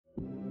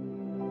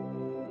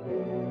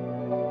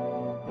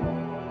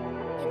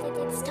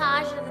It's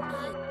Taj of the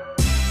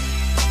Beat.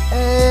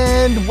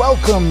 And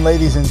welcome,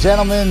 ladies and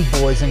gentlemen,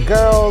 boys and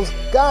girls,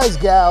 guys,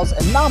 gals,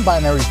 and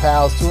non-binary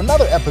pals to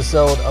another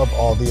episode of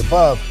All the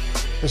Above,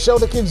 the show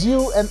that gives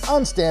you an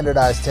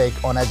unstandardized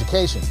take on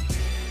education.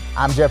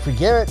 I'm Jeffrey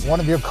Garrett, one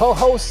of your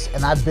co-hosts,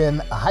 and I've been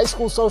a high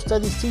school social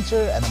studies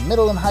teacher and a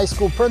middle and high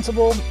school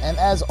principal. And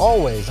as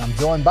always, I'm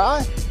joined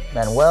by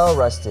Manuel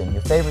Rustin,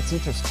 your favorite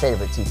teacher's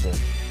favorite teacher.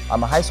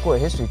 I'm a high school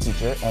history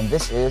teacher, and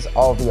this is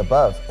All the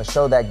Above, a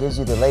show that gives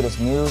you the latest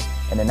news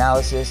and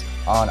analysis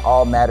on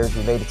all matters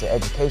related to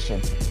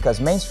education, because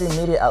mainstream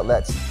media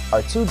outlets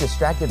are too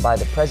distracted by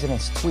the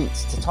president's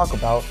tweets to talk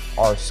about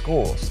our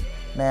schools.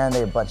 Man,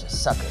 they're a bunch of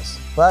suckers.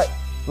 But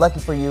lucky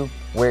for you,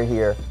 we're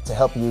here to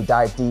help you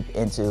dive deep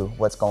into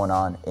what's going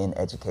on in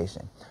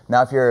education.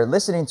 Now, if you're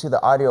listening to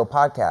the audio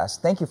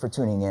podcast, thank you for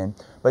tuning in.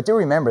 But do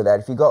remember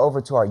that if you go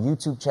over to our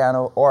YouTube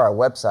channel or our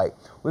website,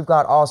 we've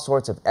got all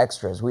sorts of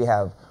extras. We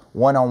have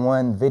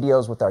one-on-one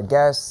videos with our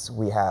guests.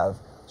 We have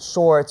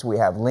shorts. We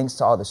have links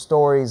to all the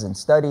stories and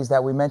studies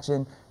that we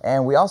mentioned.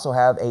 And we also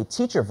have a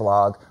teacher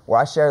vlog where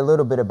I share a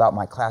little bit about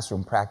my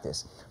classroom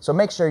practice. So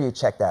make sure you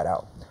check that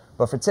out.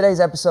 But for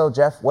today's episode,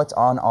 Jeff, what's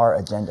on our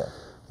agenda?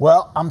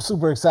 Well, I'm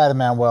super excited,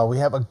 Manuel. We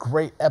have a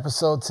great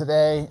episode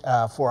today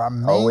for our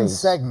main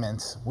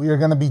segment. We are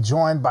going to be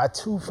joined by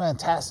two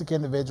fantastic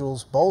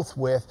individuals, both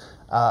with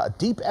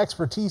deep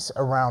expertise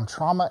around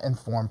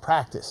trauma-informed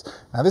practice.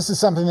 Now, this is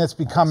something that's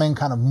becoming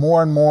kind of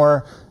more and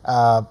more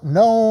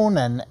known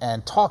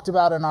and talked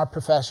about in our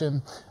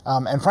profession,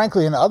 and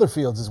frankly in other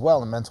fields as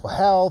well, in mental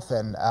health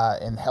and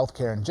in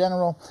healthcare in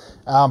general.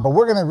 But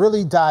we're going to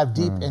really dive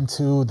deep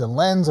into the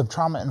lens of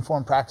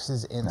trauma-informed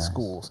practices in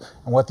schools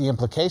and what the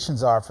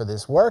implications are for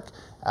this work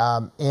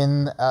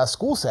in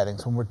school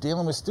settings when we're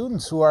dealing with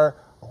students who are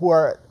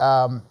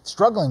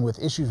struggling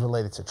with issues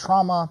related to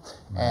trauma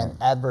and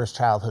adverse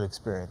childhood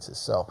experiences.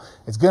 So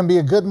it's going to be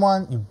a good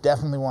one. You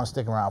definitely want to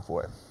stick around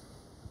for it.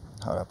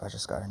 Hold up, I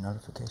just got a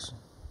notification.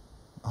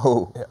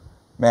 Oh, yeah.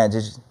 Man,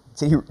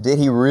 did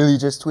he really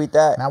just tweet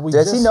that?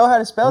 Does he know how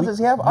to spell? Does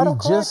he have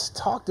autocorrect? We just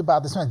talked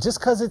about this, man. Just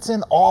because it's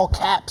in all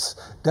caps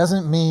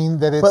doesn't mean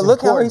that it's But look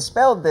important. how he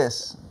spelled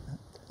this.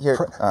 Here,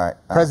 all right.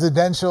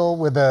 Presidential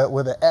with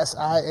a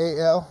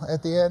SIAL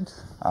at the end.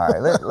 All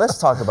right, let's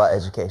talk about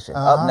education.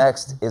 Up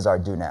next is our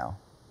Do Now.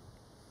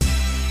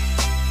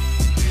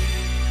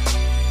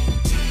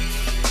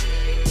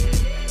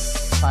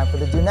 Time for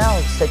the Do Now.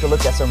 Let's take a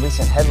look at some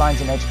recent headlines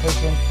in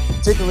education,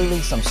 particularly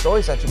some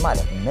stories that you might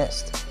have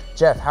missed.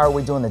 Jeff, how are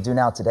we doing the Do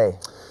Now today?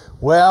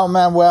 Well,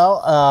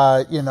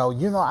 Manuel, you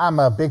know, I'm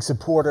a big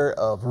supporter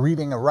of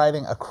reading and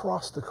writing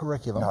across the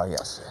curriculum. Oh,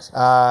 yes.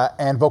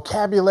 And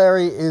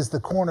vocabulary is the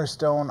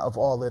cornerstone of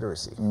all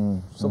literacy.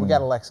 So we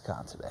got a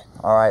lexicon today.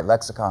 All right,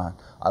 lexicon.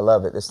 I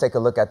love it. Let's take a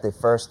look at the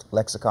first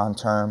lexicon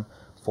term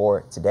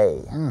for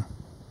today. All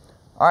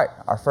right,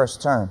 our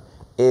first term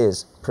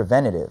is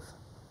preventative.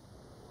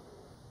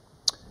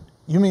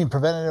 You mean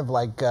preventative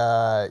like,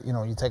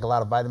 you take a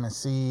lot of vitamin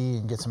C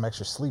and get some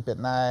extra sleep at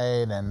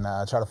night and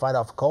try to fight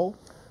off a cold?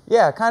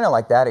 Yeah, kind of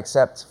like that,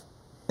 except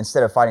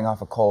instead of fighting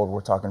off a cold,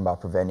 we're talking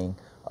about preventing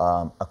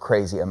a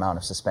crazy amount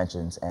of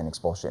suspensions and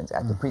expulsions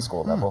at the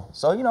preschool level.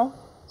 So,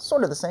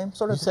 sort of the same.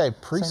 You say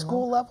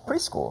preschool level?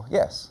 Preschool,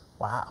 yes.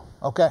 Wow,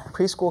 okay.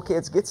 Preschool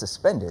kids get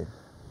suspended.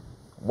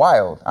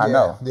 Wild, I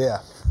know. Yeah.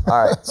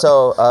 All right,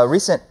 so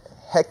recent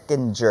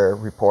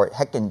Hechinger report,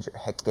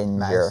 Hechinger.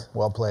 Nice,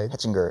 well played.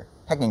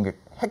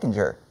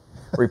 Hechinger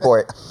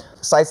report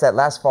cites that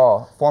last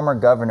fall, former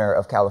governor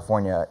of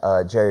California,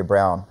 Jerry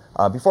Brown,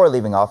 before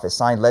leaving office,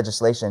 signed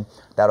legislation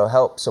that'll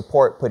help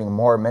support putting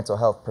more mental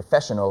health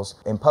professionals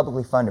in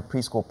publicly funded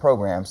preschool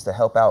programs to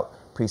help out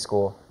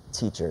preschool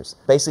teachers.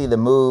 Basically, the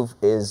move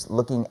is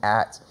looking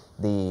at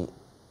the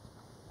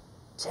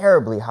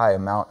terribly high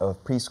amount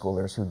of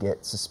preschoolers who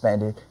get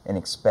suspended and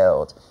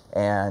expelled,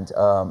 and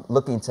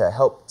looking to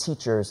help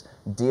teachers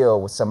deal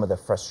with some of the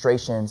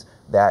frustrations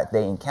that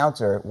they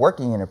encounter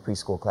working in a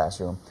preschool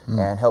classroom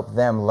and help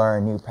them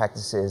learn new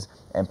practices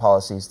and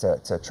policies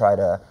to try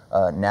to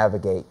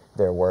navigate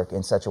their work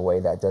in such a way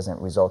that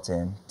doesn't result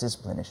in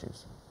discipline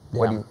issues.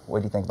 Yeah. What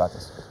do you think about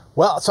this?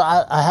 Well, so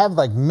I have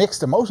like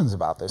mixed emotions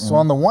about this. So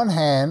on the one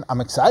hand,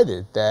 I'm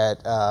excited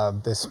that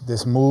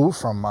this move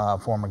from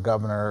former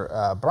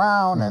Governor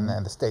Brown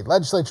and the state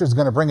legislature is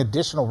going to bring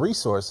additional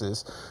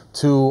resources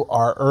to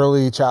our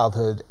early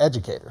childhood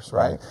educators,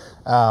 right?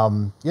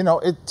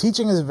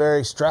 Teaching is a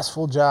very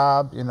stressful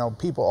job.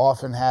 People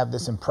often have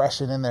this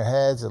impression in their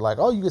heads that like,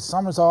 oh, you get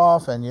summers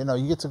off and,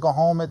 you get to go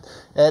home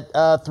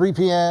at 3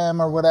 p.m.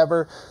 or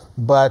whatever.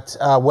 But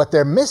what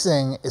they're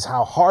missing is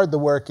how hard the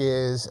work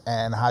is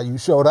and how you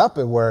showed up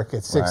at work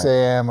at 6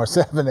 a.m. or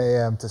 7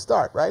 a.m. to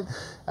start, right?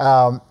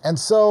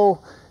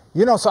 So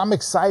I'm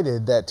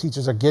excited that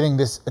teachers are getting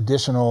this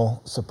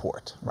additional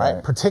support,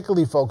 right?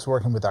 Particularly folks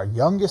working with our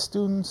youngest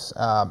students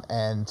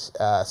and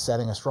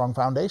setting a strong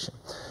foundation.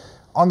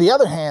 On the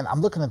other hand, I'm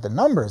looking at the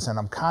numbers and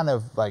I'm kind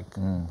of like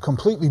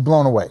completely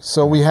blown away.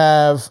 So we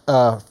have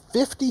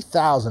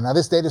 50,000, now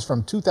this data is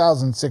from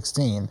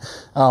 2016,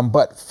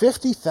 but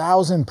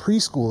 50,000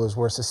 preschoolers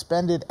were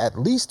suspended at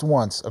least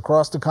once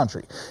across the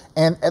country,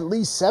 and at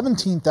least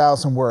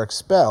 17,000 were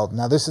expelled.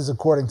 Now this is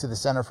according to the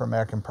Center for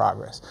American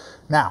Progress.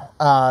 Now,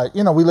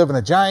 we live in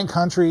a giant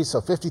country,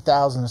 so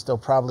 50,000 is still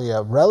probably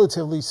a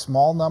relatively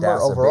small number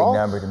overall.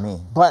 That's a big number to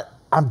me. But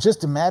I'm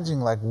just imagining,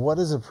 like, what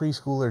does a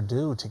preschooler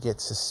do to get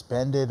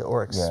suspended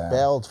or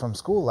expelled from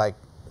school? Like,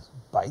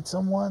 bite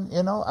someone,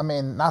 I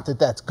mean, not that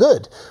that's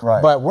good,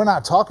 right, but we're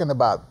not talking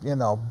about,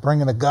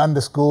 bringing a gun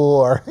to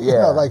school or,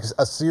 like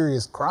a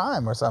serious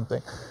crime or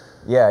something.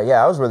 Yeah,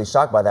 I was really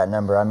shocked by that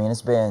number. I mean,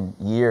 it's been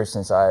years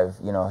since I've,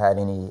 had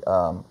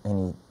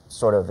any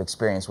sort of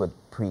experience with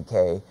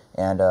pre-K,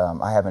 and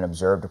I haven't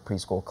observed a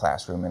preschool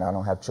classroom, and I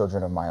don't have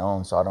children of my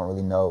own, so I don't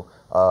really know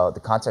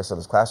the context of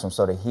this classroom.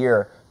 So to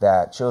hear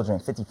that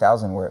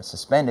 50,000 were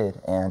suspended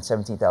and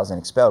 17,000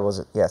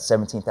 expelled,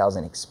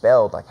 17,000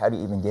 expelled, like how do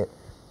you even get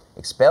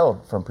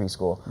expelled from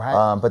preschool?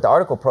 Right. But the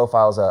article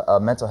profiles a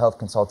mental health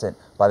consultant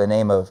by the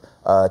name of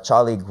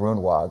Charlie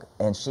Grunwald,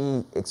 and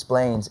she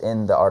explains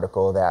in the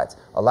article that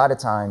a lot of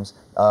times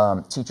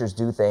teachers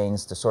do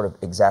things to sort of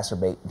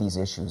exacerbate these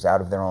issues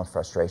out of their own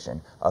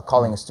frustration,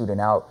 calling a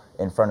student out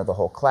in front of the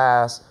whole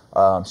class,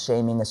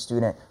 shaming a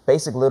student,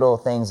 basic little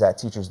things that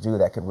teachers do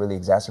that could really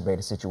exacerbate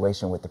a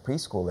situation with the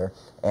preschooler.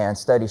 And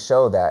studies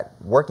show that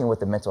working with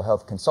the mental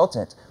health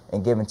consultant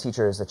and giving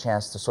teachers a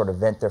chance to sort of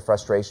vent their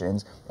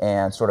frustrations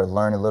and sort of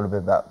learn a little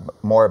bit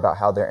more about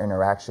how their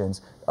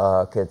interactions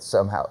how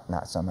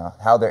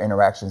their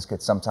interactions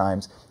could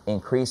sometimes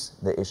increase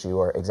the issue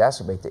or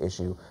exacerbate the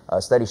issue.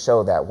 Studies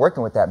show that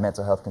working with that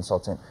mental health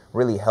consultant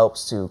really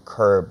helps to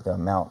curb the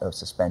amount of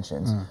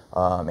suspensions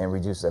and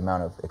reduce the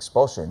amount of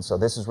expulsion. So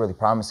this is really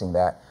promising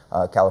that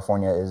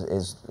California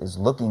is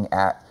looking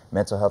at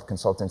mental health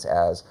consultants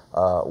as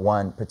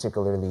one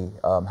particularly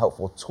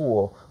helpful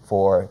tool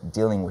for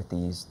dealing with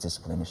these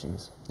discipline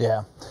issues.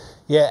 Yeah,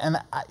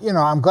 and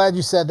I'm glad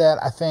you said that.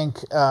 I think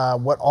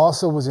what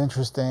also was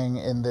interesting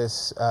in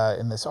this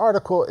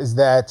article is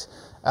that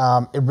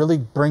it really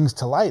brings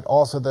to light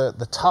also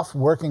the tough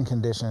working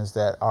conditions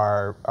that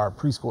our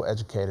preschool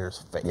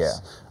educators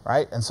face,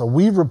 right? And so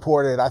we've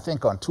reported, I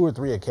think, on 2 or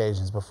 3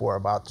 occasions before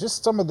about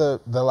just some of the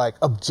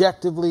like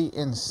objectively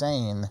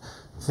insane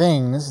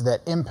things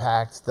that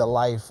impact the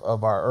life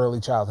of our early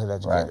childhood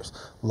educators.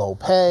 Right. Low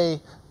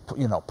pay,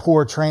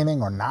 poor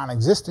training or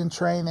non-existent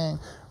training,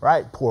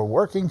 right? Poor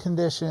working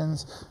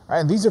conditions, right?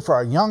 And these are for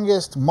our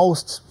youngest,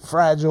 most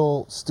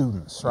fragile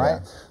students,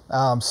 right?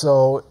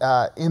 So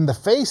in the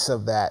face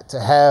of that, to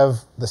have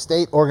the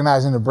state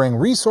organizing to bring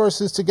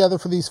resources together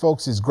for these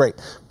folks is great.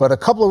 But a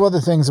couple of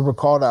other things that were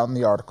called out in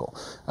the article.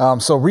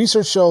 So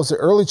research shows that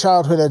early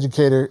childhood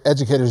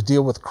educators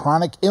deal with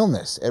chronic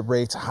illness at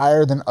rates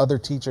higher than other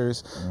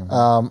teachers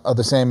of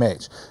the same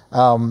age.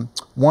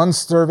 One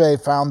survey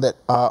found that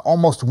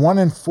almost 1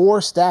 in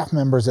 4 staff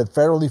members at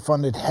federally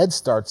funded Head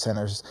Start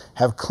centers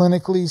have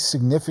clinically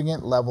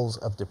significant levels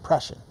of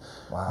depression.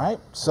 Wow. Right?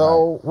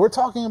 So we're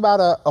talking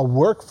about a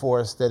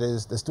workforce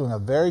that's doing a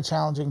very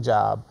challenging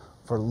job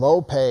for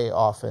low pay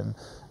often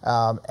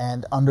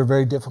and under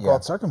very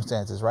difficult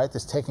circumstances, right?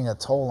 That's taking a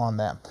toll on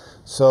them.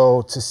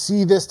 So to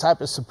see this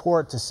type of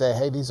support, to say,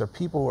 hey, these are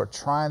people who are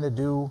trying to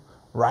do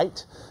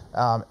right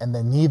and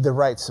they need the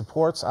right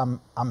supports,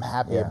 I'm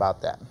happy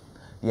about that.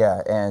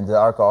 Yeah, and the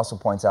article also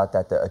points out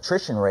that the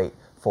attrition rate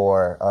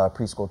for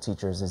preschool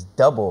teachers is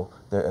double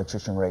the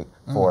attrition rate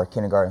for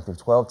kindergarten through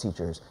 12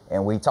 teachers.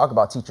 And we talk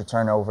about teacher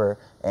turnover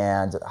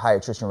and high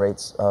attrition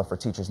rates for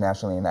teachers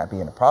nationally and that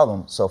being a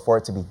problem. So for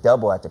it to be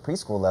double at the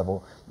preschool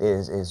level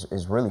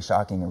is really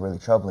shocking and really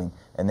troubling.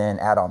 And then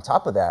add on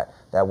top of that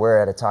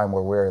we're at a time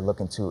where we're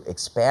looking to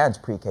expand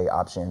pre-K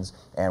options.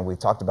 And we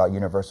talked about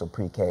universal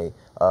pre-K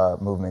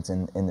movements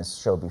in this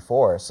show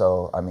before.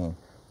 So, I mean,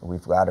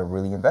 we've got to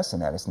really invest in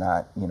that. It's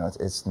not,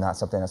 it's not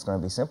something that's going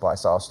to be simple. I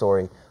saw a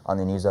story on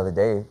the news the other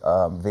day,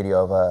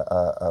 video of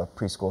a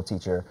preschool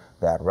teacher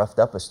that roughed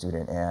up a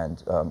student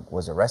and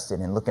was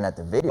arrested. And looking at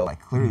the video, like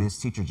clearly this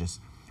teacher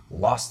just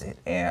lost it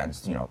and,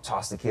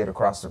 tossed the kid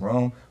across the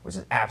room, which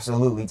is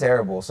absolutely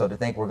terrible. So to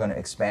think we're going to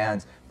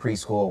expand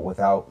preschool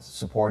without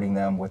supporting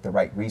them with the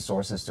right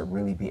resources to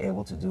really be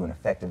able to do an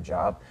effective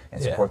job and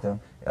support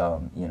them,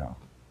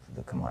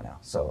 come on now.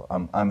 So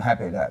I'm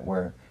happy that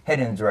we're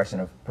heading in the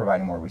direction of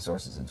providing more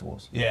resources and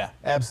tools. Yeah,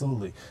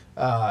 absolutely.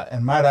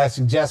 And might I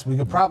suggest we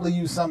could probably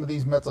use some of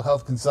these mental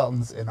health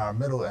consultants in our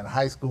middle and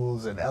high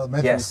schools and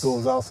elementary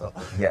schools also.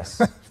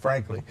 Yes.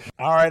 Frankly.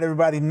 All right,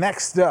 everybody.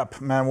 Next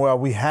up, Manuel,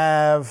 we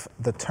have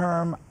the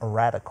term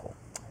radical.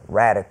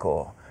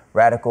 Radical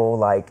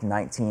like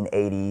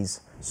 1980s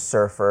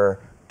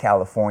surfer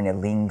California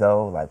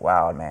lingo, like,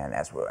 wow, man,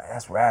 that's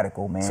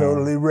radical, man.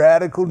 Totally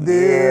radical, dude.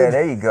 Yeah,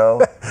 there you go.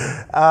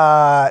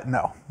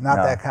 No, not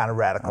that kind of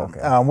radical.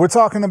 Okay. We're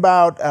talking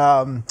about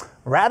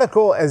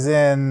radical as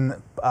in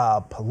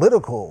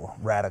political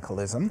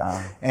radicalism.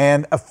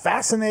 And a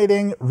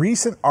fascinating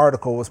recent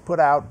article was put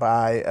out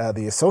by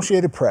the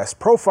Associated Press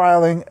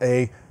profiling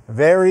a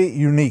very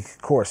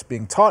unique course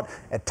being taught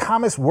at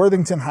Thomas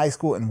Worthington High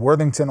School in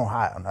Worthington,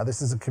 Ohio. Now,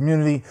 this is a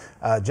community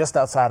just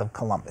outside of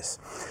Columbus.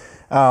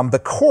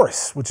 The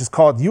course, which is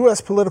called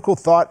U.S. Political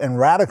Thought and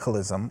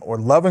Radicalism, or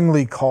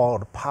lovingly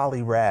called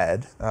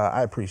PolyRad,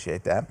 I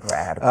appreciate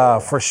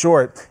that, for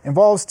short,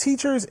 involves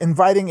teachers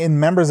inviting in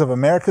members of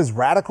America's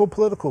radical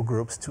political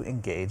groups to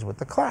engage with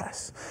the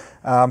class.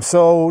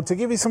 So to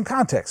give you some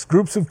context,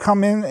 groups who've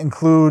come in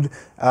include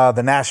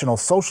the National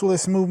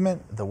Socialist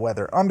Movement, the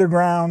Weather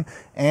Underground,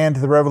 and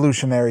the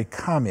Revolutionary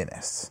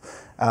Communists.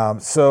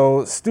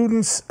 So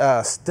students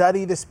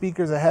study the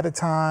speakers ahead of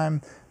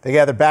time. They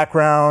gather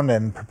background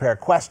and prepare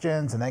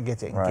questions, and then get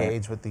to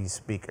engage with these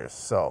speakers.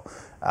 So,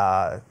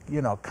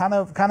 kind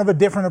of a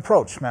different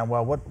approach,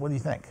 Manuel. What do you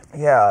think?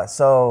 Yeah.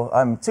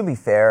 So, to be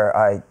fair,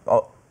 I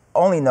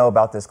only know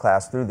about this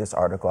class through this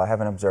article. I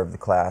haven't observed the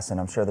class,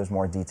 and I'm sure there's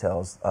more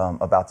details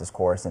about this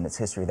course and its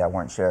history that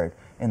weren't shared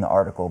in the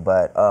article.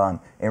 But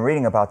in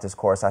reading about this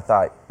course, I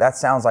thought that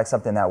sounds like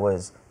something that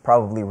was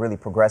probably really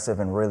progressive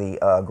and really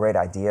a great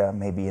idea,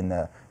 maybe in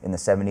the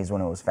 70s when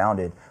it was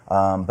founded.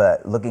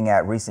 But looking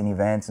at recent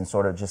events and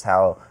sort of just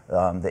how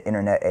the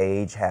internet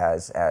age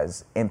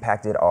has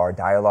impacted our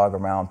dialogue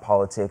around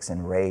politics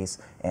and race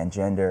and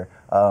gender,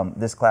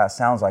 this class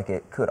sounds like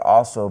it could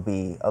also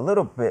be a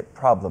little bit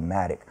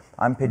problematic.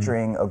 I'm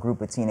picturing a group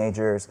of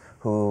teenagers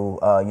who,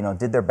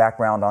 did their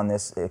background on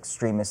this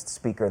extremist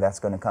speaker that's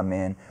going to come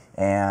in,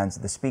 and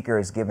the speaker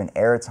is given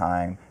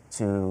airtime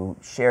to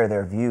share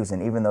their views.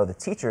 And even though the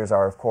teachers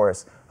are, of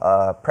course,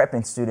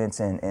 prepping students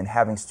and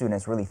having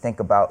students really think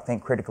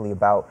critically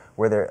about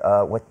whether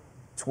what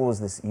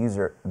tools this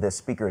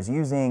speaker is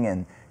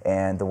using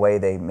and the way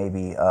they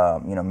maybe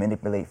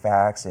manipulate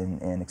facts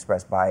and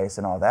express bias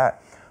and all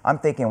that, I'm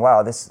thinking,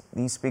 wow,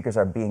 these speakers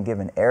are being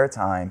given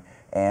airtime.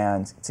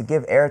 And to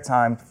give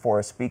airtime for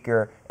a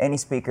speaker, any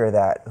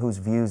speaker whose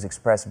views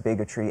express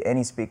bigotry,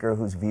 any speaker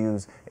whose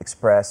views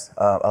express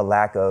a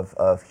lack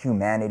of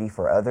humanity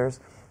for others,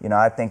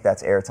 I think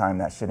that's airtime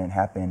that shouldn't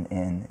happen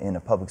in a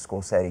public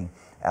school setting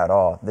at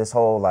all. This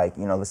whole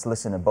let's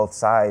listen to both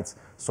sides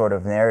sort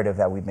of narrative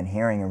that we've been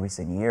hearing in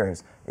recent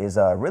years is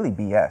really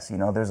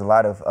BS. There's a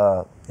lot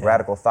of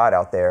radical thought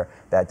out there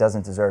that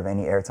doesn't deserve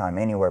any airtime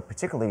anywhere,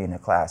 particularly in a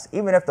class,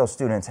 even if those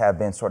students have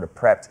been sort of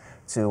prepped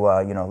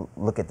to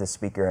look at the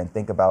speaker and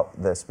think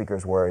about the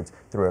speaker's words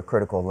through a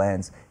critical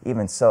lens.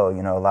 Even so,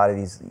 a lot of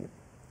these,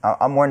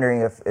 I'm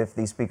wondering if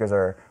these speakers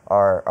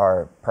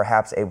are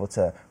perhaps able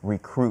to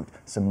recruit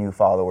some new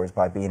followers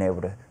by being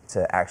able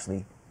to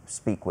actually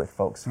speak with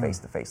folks face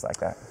to face like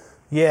that.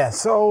 Yeah,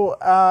 so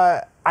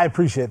I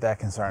appreciate that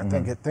concern.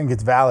 I think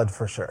it's valid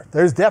for sure.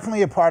 There's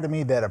definitely a part of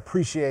me that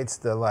appreciates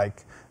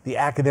the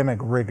academic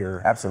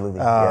rigor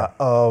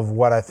of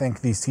what I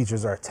think these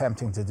teachers are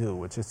attempting to do,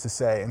 which is to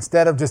say,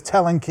 instead of just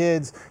telling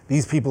kids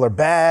these people are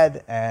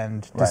bad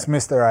and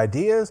dismiss their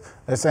ideas,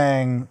 they're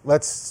saying,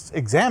 let's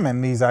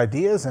examine these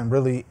ideas and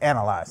really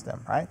analyze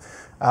them, right?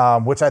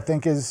 Which I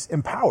think is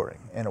empowering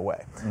in a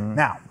way.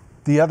 Now,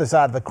 the other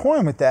side of the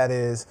coin with that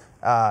is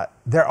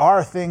there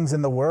are things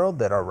in the world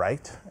that are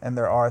right, and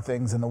there are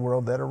things in the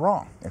world that are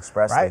wrong.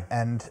 Expressly. Right?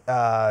 And,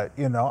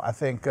 I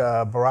think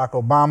Barack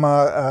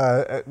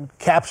Obama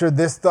captured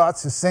this thought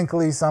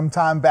succinctly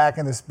sometime back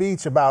in the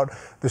speech about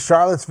the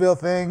Charlottesville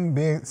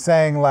thing,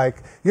 saying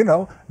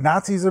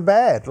Nazis are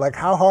bad. Like,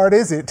 how hard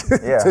is it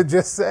to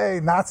just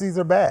say Nazis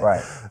are bad?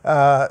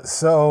 Right.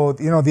 So,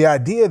 the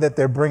idea that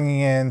they're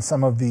bringing in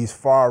some of these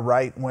far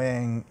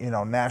right-wing,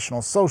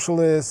 National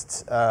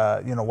Socialists,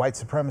 white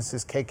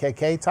supremacist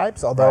KKK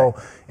types, although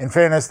in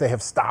fairness, they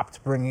have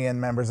stopped bringing in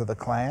members of the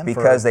Klan.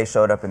 Because they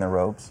showed up in their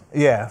robes.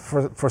 Yeah,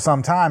 for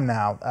some time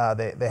now,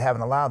 they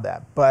haven't allowed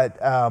that.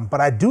 But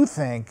I do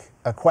think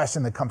a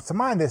question that comes to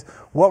mind is,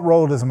 what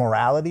role does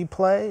morality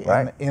play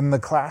in the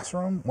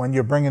classroom when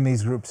you're bringing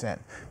these groups in?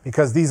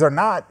 Because these are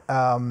not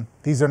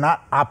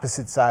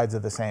opposite sides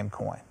of the same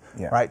coin.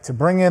 Yeah. Right, to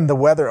bring in the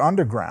Weather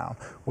Underground,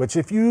 which,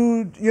 if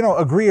you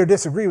agree or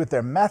disagree with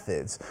their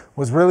methods,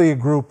 was really a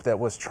group that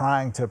was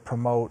trying to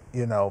promote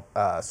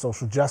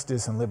social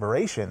justice and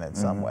liberation in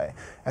some way,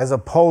 as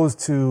opposed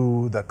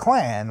to the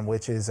Klan,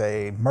 which is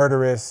a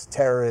murderous,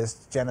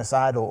 terrorist,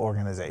 genocidal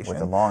organization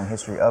with a long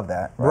history of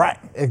that. Right,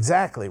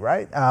 exactly.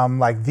 Right,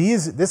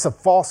 this is a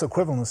false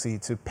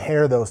equivalency to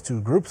pair those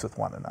two groups with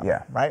one another.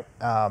 Yeah. Right,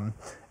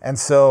 and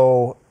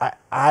so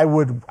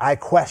I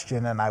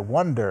question and I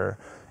wonder,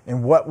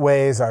 in what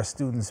ways are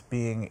students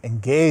being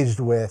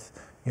engaged with,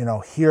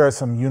 here are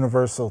some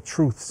universal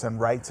truths and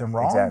rights and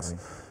wrongs?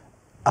 Exactly.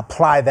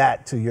 Apply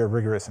that to your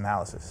rigorous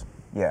analysis.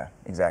 Yeah,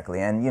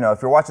 exactly. And,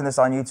 if you're watching this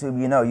on YouTube,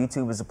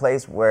 YouTube is a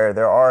place where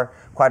there are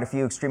quite a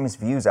few extremist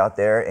views out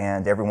there.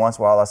 And every once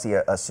in a while I'll see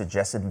a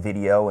suggested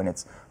video and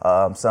it's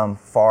some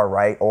far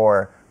right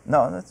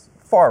that's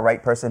far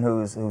right person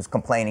who's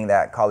complaining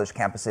that college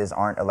campuses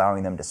aren't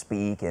allowing them to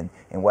speak and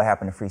what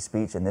happened to free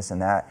speech and this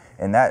and that.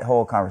 And that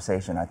whole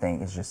conversation, I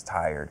think, is just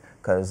tired.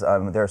 because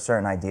there are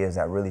certain ideas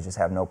that really just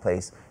have no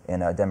place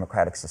in a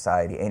democratic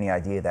society. Any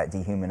idea that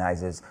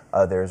dehumanizes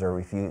others or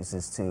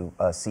refuses to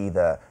see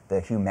the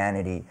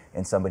humanity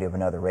in somebody of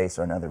another race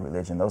or another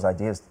religion, those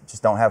ideas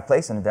just don't have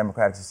place in a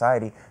democratic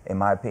society, in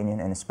my opinion,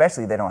 and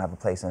especially they don't have a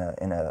place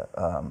in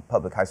a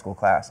public high school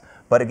class.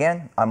 But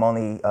again, I'm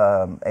only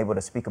able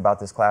to speak about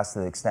this class to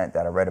the extent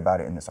that I read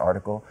about it in this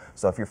article.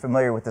 So if you're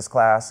familiar with this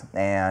class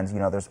and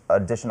there's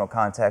additional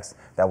context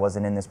that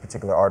wasn't in this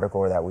particular article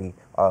or that we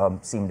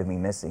seem to be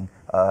missing,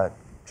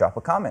 drop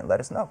a comment,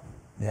 let us know.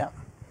 Yeah.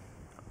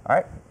 All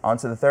right, on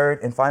to the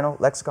third and final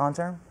lexicon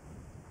term.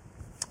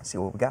 Let's see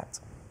what we got.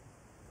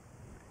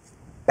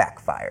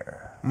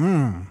 Backfire.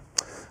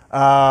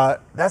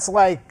 That's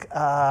like,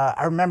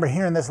 I remember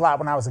hearing this a lot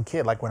when I was a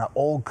kid, like when an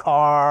old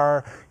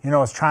car,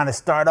 is trying to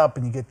start up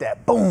and you get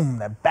that boom,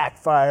 that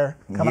backfire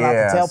coming out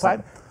the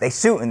tailpipe.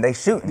 So they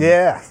shooting.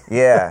 Yeah.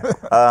 Yeah.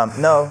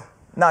 No,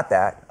 not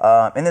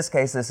that. In this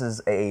case, this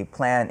is a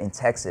plan in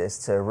Texas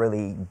to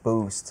really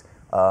boost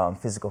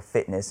physical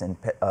fitness and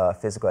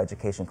physical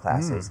education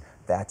classes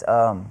that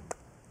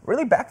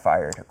really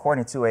backfired,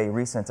 according to a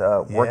recent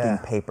working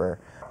paper.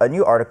 A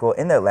new article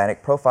in The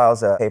Atlantic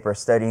profiles a paper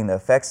studying the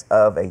effects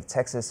of a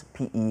Texas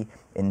PE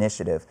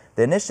initiative.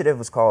 The initiative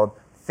was called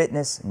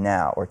Fitness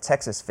Now, or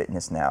Texas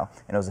Fitness Now,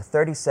 and it was a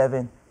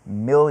 $37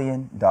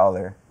 million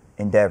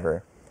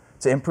endeavor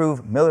to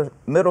improve middle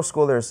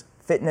schoolers'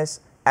 fitness,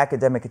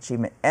 academic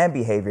achievement, and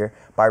behavior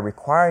by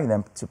requiring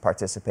them to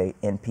participate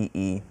in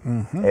PE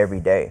every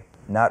day.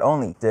 Not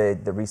only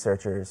did the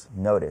researchers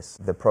notice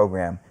the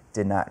program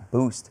did not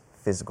boost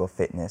physical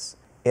fitness,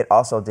 it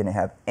also didn't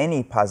have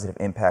any positive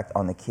impact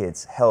on the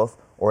kids' health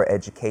or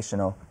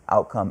educational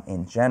outcome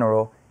in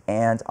general.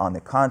 And on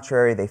the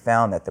contrary, they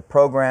found that the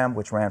program,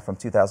 which ran from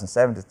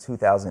 2007 to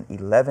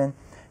 2011,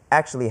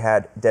 actually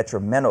had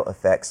detrimental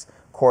effects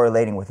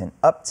correlating with an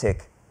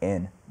uptick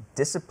in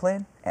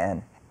discipline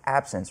and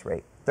absence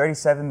rate.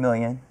 $37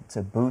 million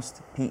to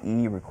boost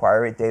PE,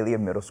 require it daily of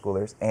middle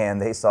schoolers,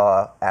 and they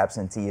saw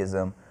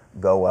absenteeism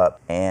go up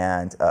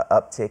and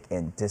uptick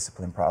in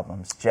discipline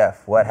problems.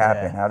 Jeff, what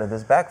happened? How did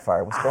this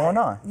backfire? What's going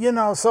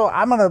on? So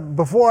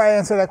before I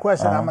answer that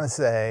question, I'm gonna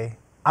say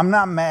I'm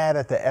not mad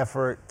at the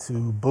effort to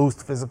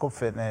boost physical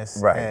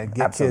fitness and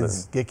get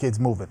kids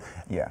moving.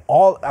 Yeah.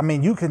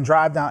 You can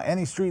drive down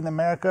any street in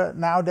America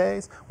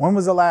nowadays. When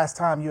was the last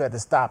time you had to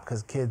stop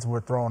because kids were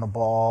throwing a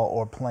ball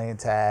or playing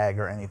tag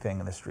or anything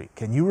in the street?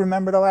 Can you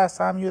remember the last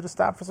time you had to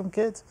stop for some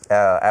kids?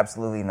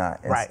 Absolutely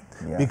not.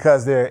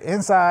 Because they're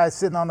inside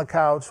sitting on the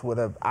couch with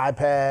an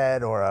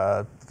iPad or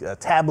a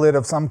tablet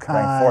of some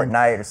kind. Playing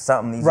Fortnite or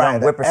something, these young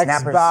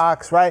whippersnappers.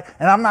 Xbox, right?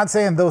 And I'm not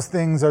saying those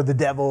things are the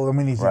devil and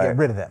we need to get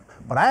rid of them.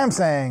 But I am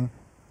saying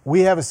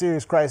we have a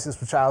serious crisis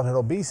with childhood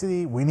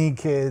obesity. We need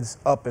kids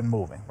up and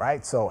moving,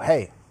 right? So,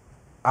 hey,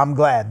 I'm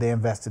glad they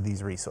invested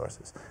these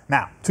resources.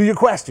 Now, to your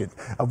question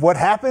of what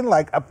happened,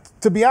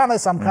 to be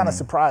honest, I'm kind of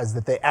surprised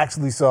that they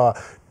actually saw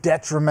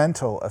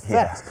detrimental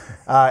effects.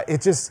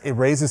 It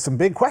raises some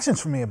big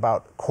questions for me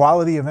about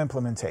quality of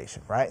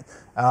implementation, right?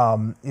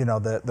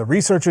 The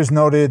researchers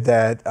noted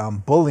that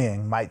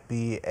bullying might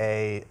be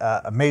a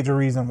major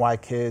reason why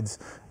kids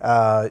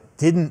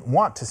didn't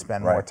want to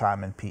spend more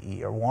time in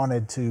PE or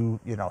wanted to,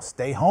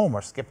 stay home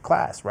or skip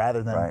class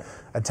rather than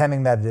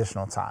attending that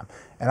additional time.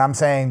 And I'm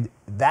saying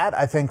that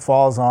I think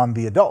falls on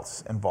the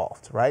adults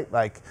involved, right?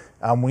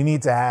 We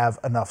need to have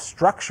enough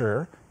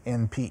structure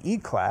in PE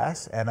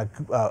class and a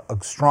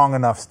strong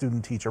enough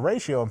student-teacher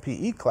ratio in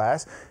PE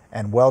class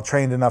and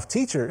well-trained enough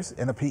teachers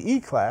in a PE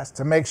class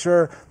to make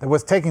sure that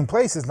what's taking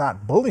place is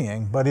not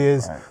bullying, but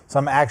is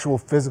some actual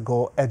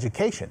physical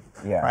education,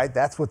 right?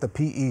 That's what the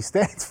PE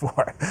stands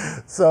for.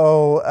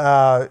 So,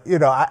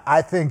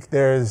 I think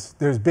there's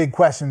big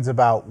questions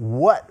about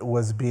what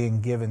was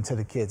being given to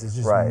the kids. It's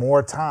just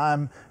more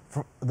time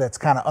that's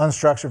kind of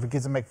unstructured for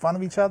kids to make fun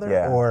of each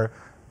other or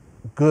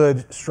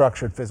good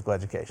structured physical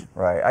education.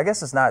 Right. I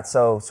guess it's not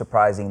so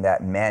surprising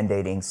that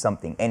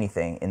mandating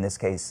anything, in this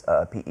case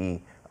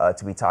PE,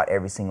 to be taught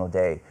every single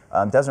day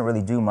doesn't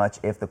really do much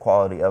if the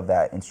quality of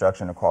that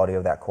instruction or quality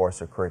of that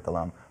course or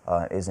curriculum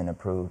isn't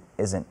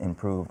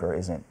improved or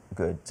isn't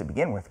good to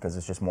begin with, because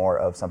it's just more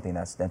of something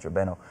that's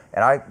detrimental.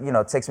 And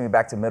it takes me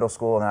back to middle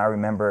school, and I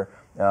remember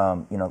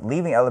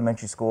leaving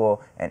elementary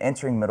school and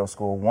entering middle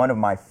school, one of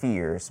my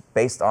fears,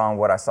 based on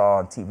what I saw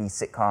on TV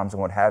sitcoms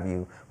and what have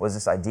you, was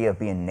this idea of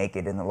being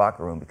naked in the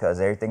locker room, because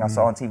everything I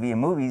saw on TV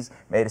and movies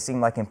made it seem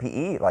like in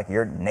PE, like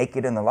you're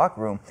naked in the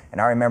locker room.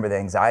 And I remember the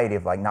anxiety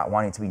of not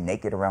wanting to be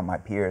naked around my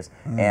peers.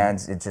 And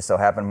it just so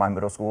happened my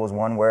middle school was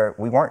one where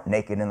we weren't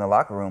naked in the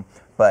locker room,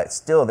 but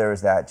still there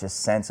was that just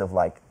sense of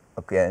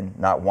again,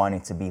 not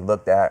wanting to be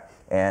looked at.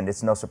 And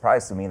it's no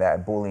surprise to me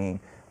that bullying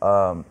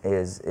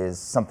is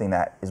something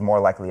that is more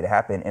likely to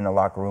happen in a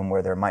locker room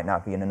where there might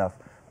not be enough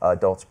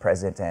adults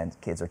present and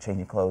kids are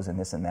changing clothes and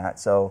this and that.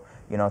 So,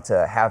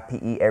 to have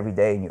PE every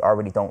day and you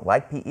already don't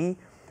like PE,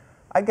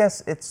 I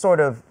guess it's sort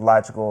of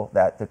logical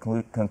that the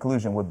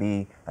conclusion would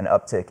be an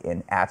uptick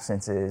in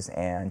absences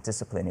and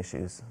discipline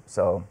issues.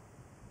 So,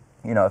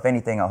 if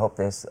anything, I hope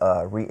this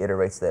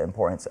reiterates the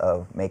importance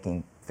of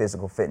making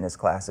physical fitness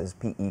classes,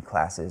 PE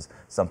classes,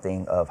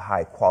 something of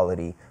high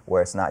quality,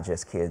 where it's not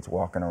just kids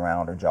walking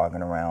around or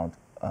jogging around,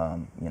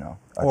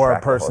 or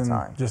a person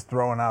just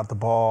throwing out the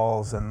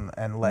balls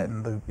and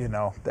letting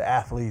the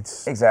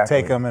athletes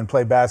take them and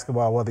play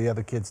basketball while the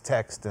other kids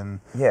text and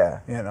do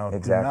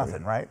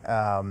nothing, right?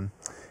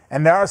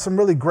 And there are some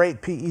really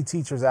great PE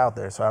teachers out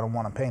there, so I don't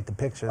want to paint the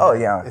picture.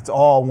 It's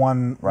all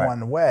one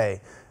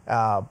way.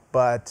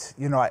 But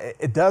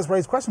it does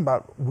raise questions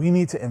about we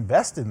need to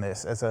invest in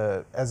this as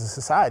a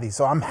society.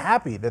 So I'm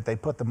happy that they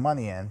put the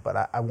money in,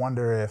 but I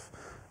wonder if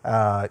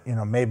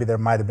maybe there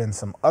might have been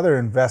some other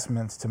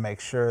investments to make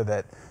sure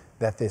that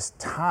this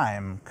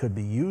time could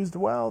be used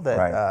well,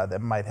 that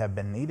might have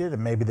been needed,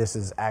 and maybe this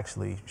is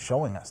actually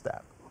showing us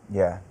that.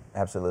 Yeah,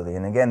 absolutely.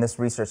 And again, this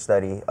research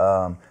study,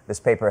 this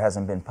paper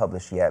hasn't been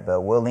published yet,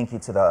 but we'll link you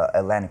to the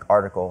Atlantic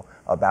article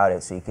about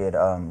it so you could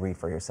read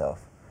for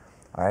yourself.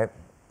 All right.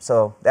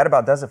 So that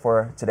about does it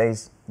for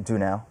today's Do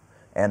Now.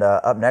 And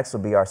up next will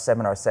be our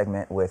seminar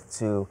segment with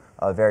two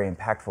very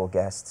impactful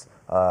guests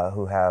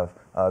who have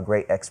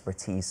great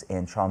expertise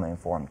in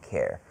trauma-informed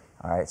care.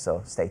 All right,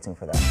 so stay tuned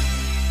for that.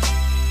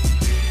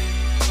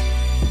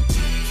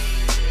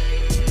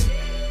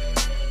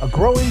 A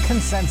growing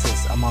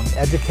consensus among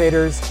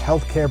educators,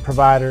 healthcare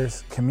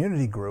providers,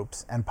 community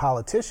groups, and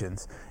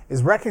politicians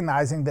is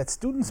recognizing that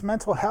students'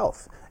 mental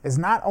health is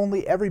not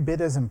only every bit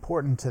as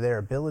important to their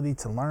ability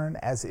to learn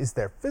as is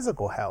their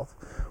physical health,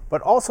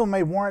 but also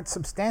may warrant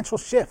substantial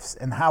shifts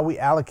in how we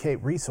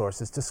allocate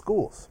resources to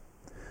schools.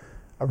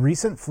 A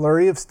recent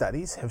flurry of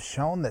studies have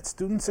shown that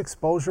students'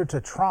 exposure to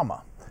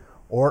trauma,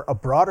 or a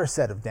broader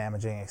set of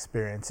damaging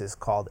experiences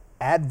called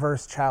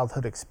adverse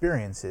childhood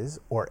experiences,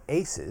 or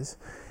ACEs,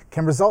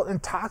 can result in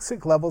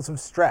toxic levels of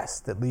stress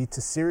that lead to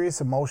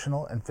serious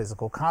emotional and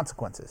physical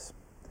consequences.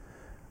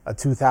 A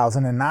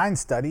 2009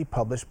 study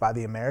published by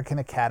the American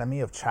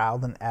Academy of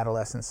Child and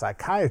Adolescent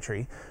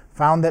Psychiatry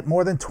found that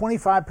more than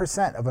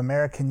 25% of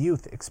American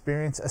youth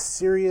experience a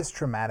serious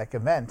traumatic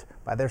event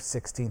by their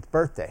 16th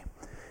birthday,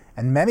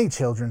 and many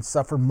children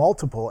suffer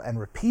multiple and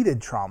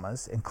repeated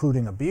traumas,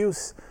 including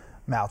abuse,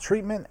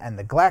 maltreatment and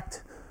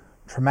neglect,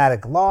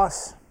 traumatic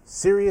loss,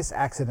 serious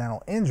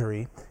accidental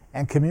injury,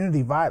 and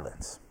community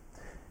violence.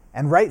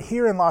 And right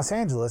here in Los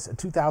Angeles, a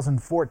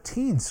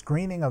 2014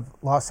 screening of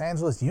Los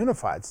Angeles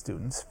Unified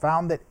students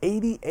found that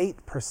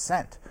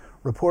 88%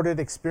 reported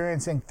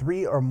experiencing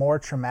 3 or more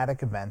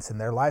traumatic events in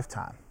their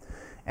lifetime.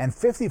 And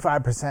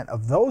 55%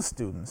 of those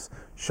students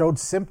showed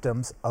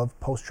symptoms of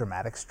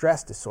post-traumatic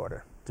stress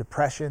disorder,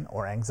 depression,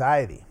 or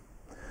anxiety.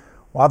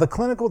 While the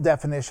clinical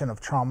definition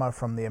of trauma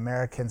from the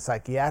American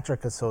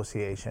Psychiatric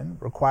Association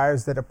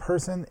requires that a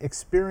person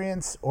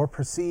experience or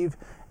perceive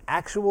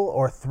actual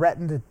or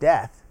threatened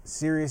death,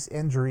 serious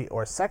injury,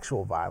 or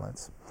sexual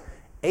violence,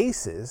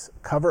 ACEs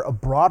cover a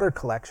broader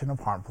collection of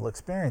harmful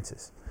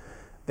experiences.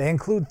 They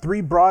include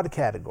 3 broad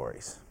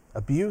categories: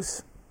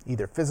 abuse,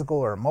 either physical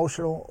or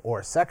emotional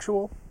or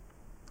sexual,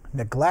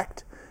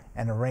 neglect,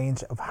 and a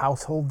range of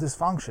household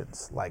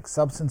dysfunctions like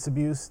substance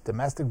abuse,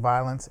 domestic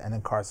violence, and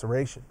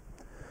incarceration.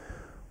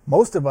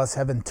 Most of us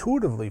have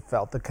intuitively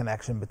felt the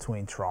connection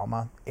between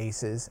trauma,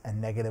 ACEs, and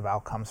negative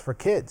outcomes for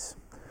kids.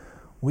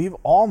 We've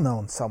all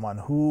known someone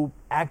who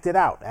acted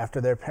out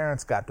after their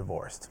parents got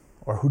divorced,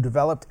 or who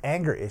developed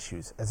anger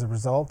issues as a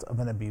result of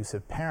an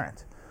abusive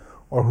parent,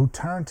 or who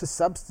turned to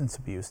substance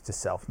abuse to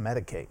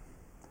self-medicate.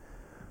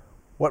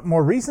 What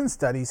more recent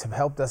studies have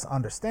helped us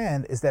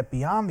understand is that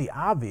beyond the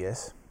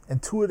obvious,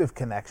 intuitive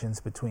connections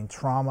between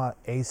trauma,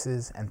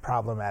 ACEs, and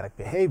problematic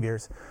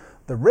behaviors,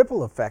 the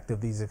ripple effect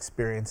of these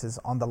experiences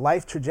on the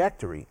life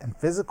trajectory and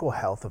physical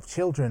health of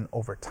children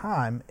over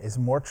time is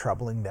more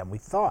troubling than we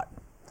thought.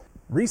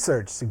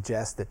 Research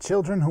suggests that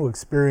children who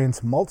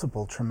experience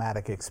multiple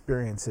traumatic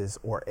experiences,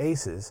 or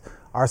ACEs,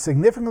 are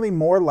significantly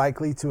more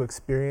likely to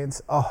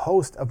experience a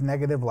host of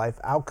negative life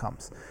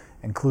outcomes,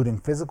 including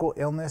physical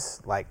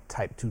illness like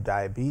type 2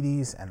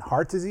 diabetes and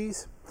heart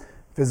disease,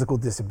 physical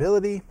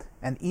disability,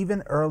 and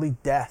even early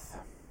death.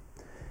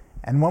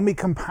 And when we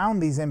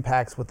compound these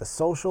impacts with the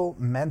social,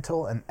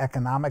 mental, and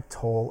economic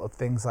toll of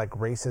things like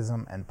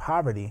racism and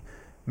poverty,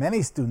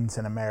 many students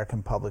in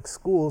American public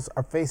schools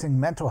are facing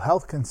mental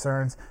health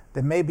concerns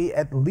that may be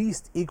at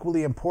least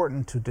equally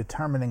important to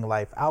determining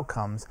life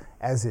outcomes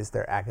as is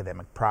their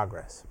academic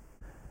progress.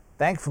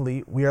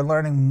 Thankfully, we are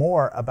learning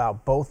more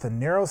about both the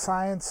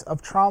neuroscience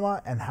of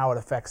trauma and how it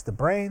affects the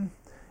brain,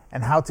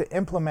 and how to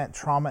implement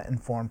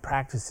trauma-informed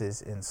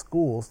practices in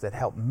schools that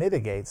help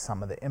mitigate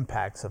some of the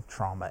impacts of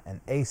trauma and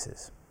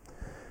ACEs.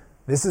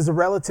 This is a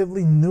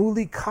relatively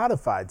newly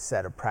codified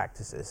set of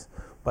practices,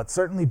 but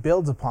certainly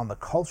builds upon the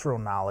cultural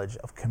knowledge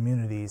of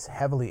communities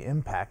heavily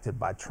impacted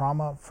by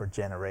trauma for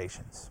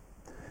generations.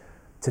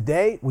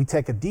 Today, we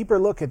take a deeper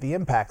look at the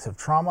impacts of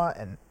trauma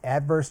and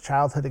adverse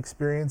childhood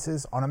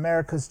experiences on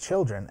America's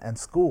children and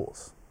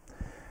schools.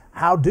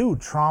 How do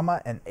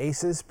trauma and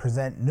ACEs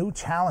present new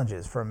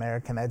challenges for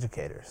American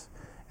educators?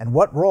 And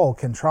what role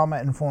can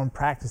trauma-informed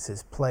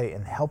practices play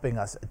in helping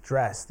us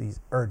address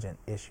these urgent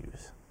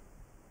issues?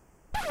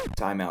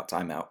 Time out,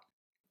 time out.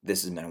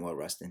 This is Manuel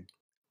Rustin.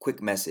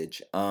 Quick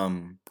message.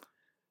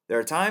 There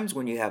are times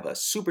when you have a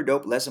super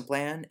dope lesson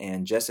plan,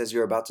 and just as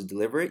you're about to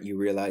deliver it, you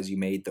realize you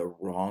made the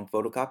wrong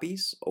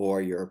photocopies,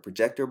 or your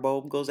projector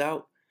bulb goes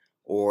out,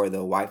 or the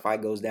Wi-Fi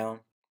goes down.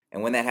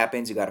 And when that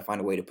happens, you got to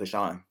find a way to push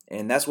on.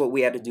 And that's what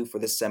we had to do for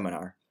this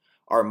seminar.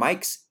 Our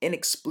mics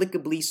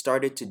inexplicably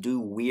started to do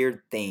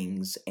weird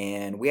things,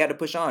 and we had to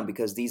push on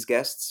because these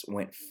guests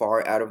went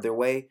far out of their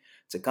way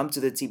to come to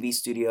the TV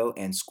studio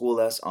and school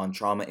us on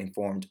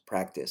trauma-informed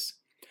practice.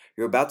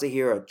 You're about to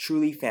hear a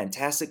truly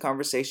fantastic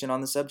conversation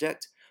on the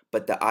subject,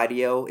 but the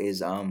audio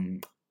is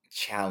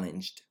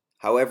challenged.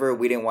 However,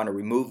 we didn't want to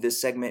remove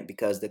this segment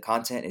because the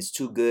content is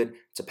too good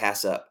to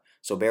pass up.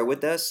 So bear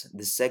with us.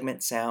 This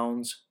segment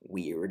sounds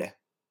weird.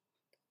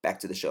 Back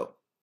to the show.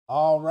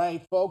 All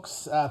right,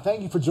 folks,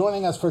 thank you for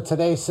joining us for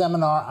today's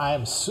seminar. I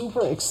am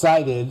super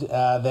excited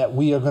that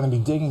we are going to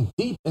be digging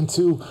deep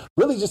into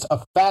really just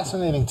a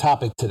fascinating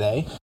topic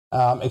today,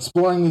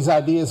 exploring these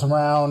ideas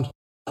around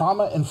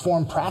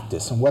trauma-informed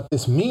practice and what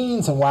this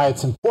means and why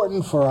it's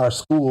important for our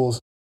schools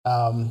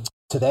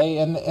today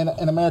in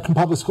American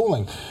public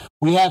schooling.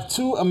 We have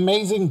two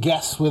amazing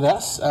guests with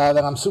us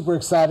that I'm super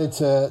excited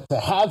to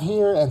have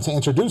here and to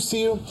introduce to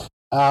you.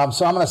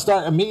 So I'm going to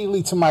start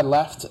immediately to my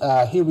left.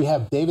 Here we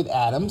have David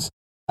Adams.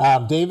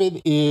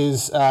 David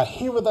is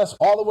here with us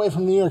all the way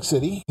from New York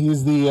City. He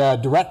is the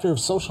Director of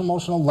Social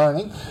Emotional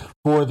Learning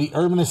for the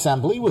Urban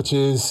Assembly, which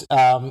is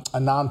a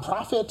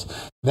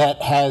nonprofit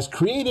that has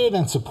created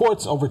and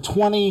supports over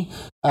 20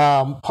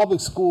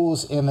 public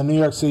schools in the New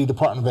York City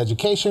Department of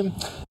Education.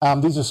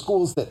 These are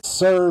schools that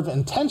serve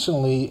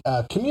intentionally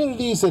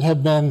communities that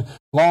have been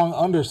long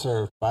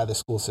underserved by the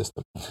school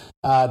system.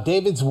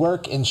 David's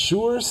work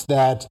ensures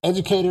that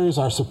educators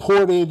are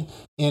supported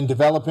in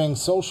developing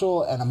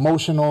social and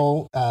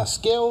emotional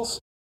skills,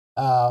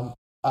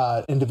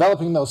 in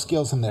developing those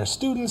skills in their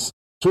students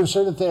to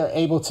ensure that they're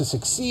able to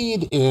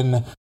succeed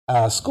in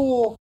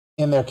school,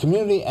 in their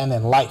community, and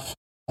in life.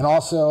 And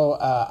also,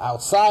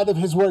 outside of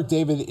his work,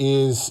 David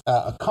is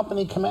a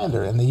company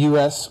commander in the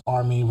U.S.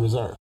 Army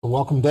Reserve. So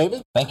welcome,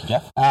 David. Thank you,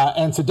 Jeff.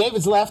 And to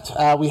David's left,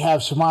 we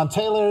have Siobhan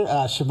Taylor.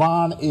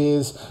 Siobhan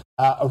is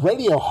a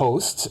radio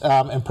host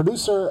and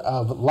producer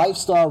of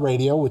Lifestar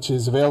Radio, which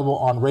is available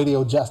on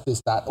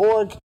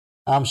radiojustice.org.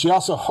 She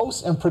also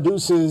hosts and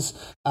produces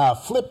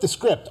Flip the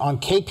Script on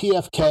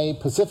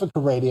KPFK Pacifica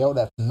Radio.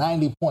 That's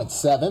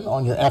 90.7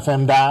 on your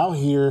FM dial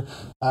here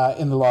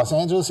in the Los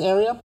Angeles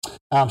area.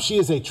 She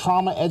is a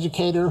trauma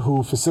educator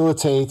who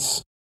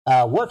facilitates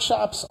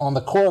workshops on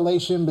the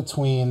correlation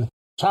between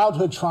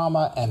childhood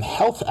trauma and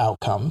health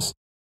outcomes.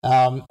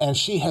 And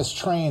she has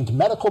trained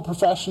medical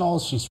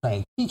professionals, she's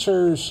trained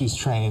teachers, she's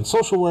trained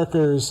social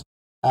workers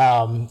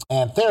and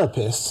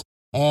therapists.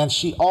 And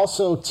she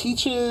also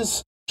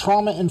teaches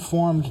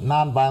trauma-informed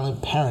nonviolent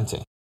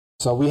parenting.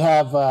 So we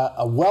have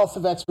a wealth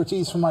of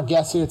expertise from our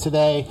guests here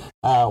today.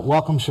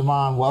 Welcome,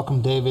 Siobhan.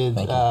 Welcome, David,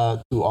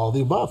 to all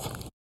the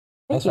above.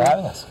 Thanks for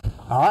having us.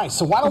 All right,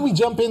 so why don't we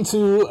jump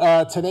into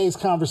today's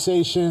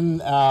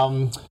conversation,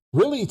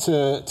 really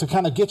to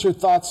kind of get your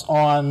thoughts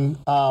on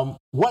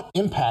what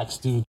impacts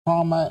do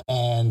trauma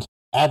and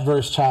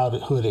adverse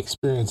childhood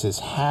experiences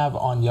have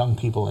on young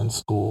people in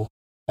school?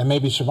 And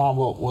maybe,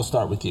 Siobhan, we'll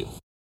start with you.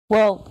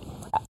 Well,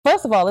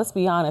 first of all, let's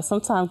be honest.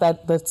 Sometimes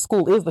that the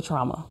school is the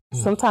trauma.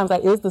 Sometimes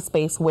that is the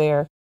space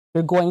where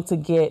you're going to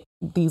get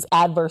these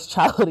adverse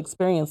childhood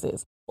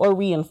experiences or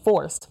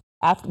reinforced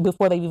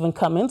before they even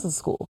come into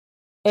school.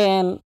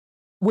 And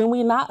when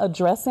we're not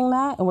addressing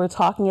that and we're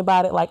talking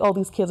about it like, oh,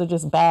 these kids are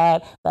just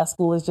bad, that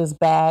school is just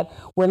bad,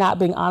 we're not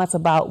being honest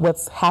about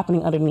what's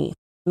happening underneath,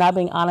 not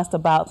being honest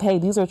about, hey,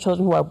 these are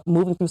children who are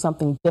moving through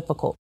something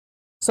difficult.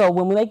 So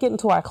when they get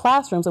into our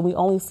classrooms and we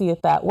only see it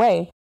that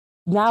way,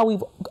 now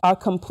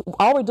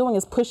all we're doing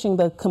is pushing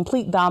the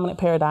complete dominant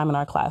paradigm in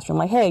our classroom.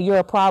 Like, hey, you're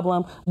a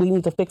problem. We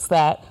need to fix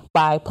that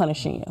by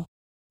punishing you.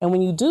 And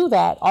when you do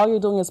that, all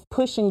you're doing is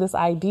pushing this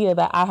idea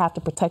that I have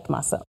to protect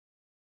myself.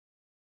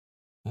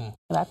 And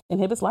that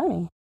inhibits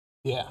learning.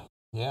 Yeah,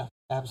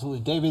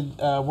 absolutely. David,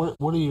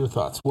 what are your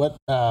thoughts? What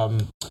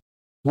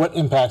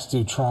impacts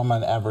do trauma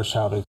and adverse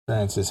childhood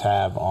experiences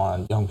have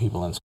on young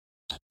people in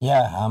school?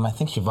 Yeah, I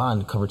think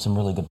Siobhan covered some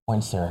really good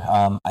points there.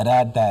 I'd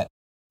add that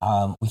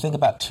we think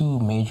about two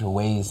major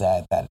ways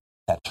that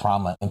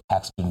trauma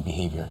impacts student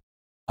behavior.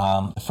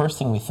 The first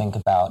thing we think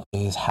about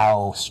is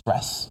how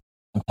stress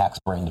impacts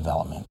brain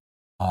development.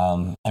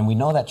 And we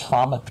know that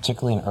trauma,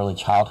 particularly in early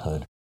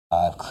childhood,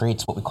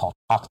 creates what we call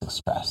toxic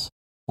stress,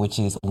 which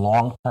is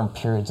long-term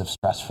periods of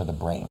stress for the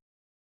brain.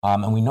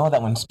 And we know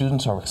that when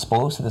students are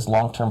exposed to this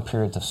long-term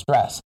periods of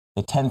stress,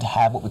 they tend to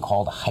have what we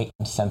call the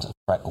heightened sense of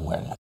threat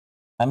awareness.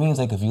 That means,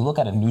 like, if you look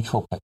at a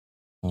neutral picture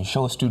and you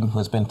show a student who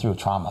has been through a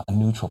trauma, a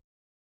neutral picture,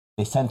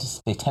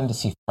 they tend to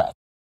see threat,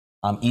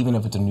 even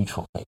if it's a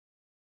neutral figure.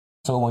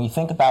 So when you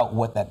think about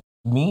what that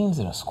means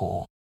in a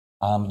school,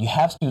 you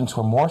have students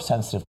who are more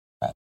sensitive to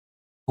threat,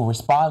 who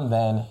respond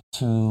then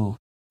to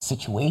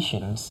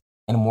situations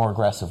in a more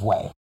aggressive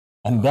way,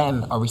 and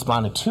then are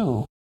responded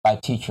to by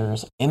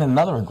teachers in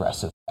another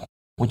aggressive way.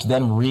 which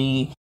then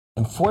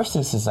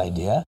reinforces this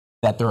idea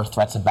that there are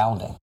threats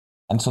abounding.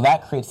 And so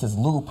that creates this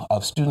loop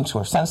of students who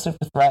are sensitive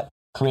to threat,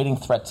 creating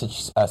threat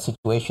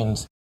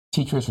situations,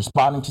 teachers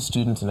responding to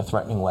students in a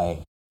threatening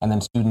way, and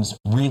then students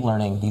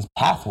relearning these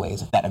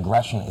pathways that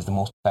aggression is the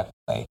most effective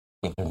way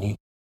to get their needs.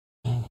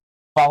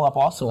 Follow up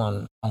also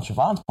on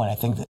Siobhan's point, I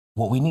think that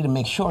what we need to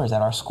make sure is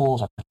that our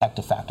schools are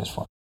protective factors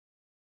for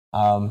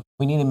us.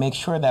 We need to make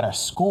sure that our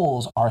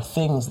schools are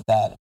things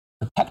that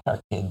protect our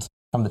kids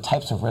from the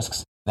types of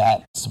risks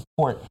that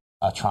support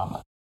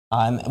trauma.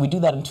 And we do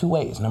that in two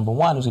ways. Number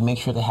one is we make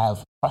sure they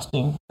have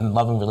trusting and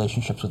loving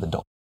relationships with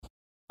adults.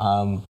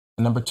 And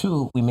number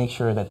two, we make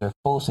sure that they're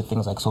exposed to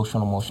things like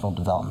social and emotional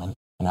development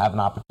and have an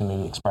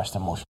opportunity to express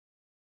their emotions.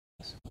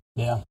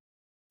 Yeah.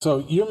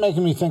 So you're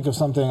making me think of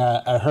something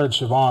I heard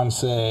Siobhan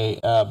say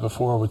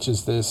before, which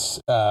is this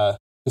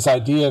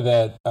idea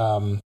that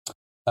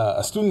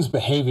a student's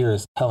behavior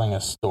is telling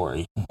a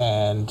story.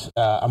 And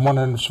I'm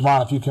wondering,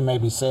 Siobhan, if you can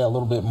maybe say a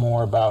little bit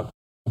more about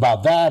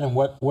that and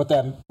what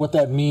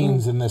that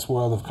means in this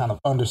world of kind of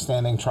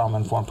understanding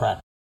trauma-informed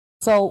practice.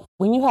 So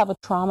when you have a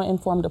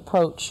trauma-informed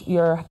approach,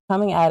 you're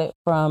coming at it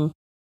from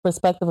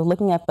perspective of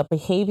looking at the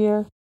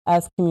behavior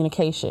as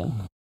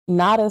communication,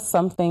 not as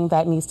something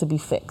that needs to be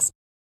fixed.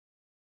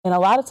 And a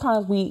lot of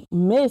times we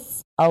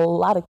miss a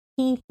lot of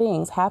key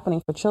things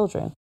happening for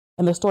children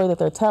in the story that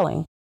they're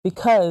telling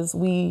because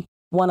we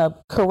want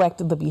to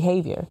correct the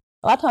behavior.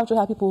 A lot of times you'll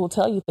have people who will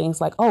tell you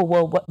things like, oh,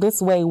 well,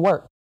 this way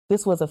worked.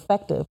 This was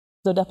effective.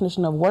 The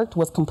definition of worked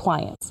was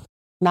compliance,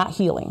 not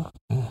healing.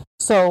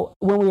 So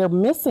when we are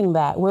missing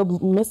that, we're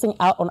missing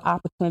out on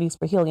opportunities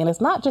for healing. And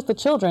it's not just the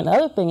children. The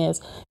other thing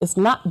is, it's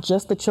not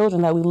just the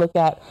children that we look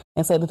at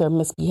and say that they're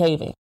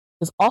misbehaving.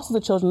 It's also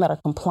the children that are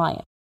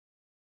compliant.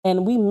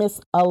 And we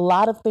miss a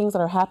lot of things that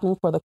are happening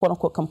for the quote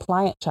unquote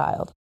compliant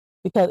child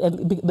because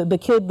the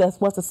kid that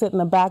wants to sit in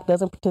the back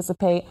doesn't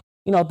participate.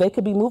 You know, they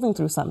could be moving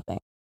through something,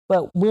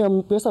 but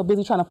we're so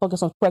busy trying to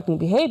focus on correcting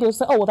behaviors.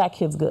 So, oh, well, that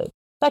kid's good.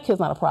 That kid's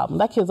not a problem.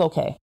 That kid's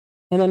okay.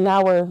 And then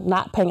now we're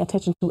not paying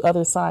attention to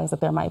other signs that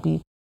there might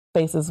be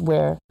spaces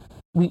where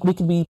we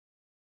could be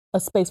a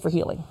space for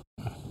healing.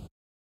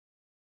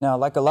 Now,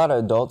 like a lot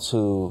of adults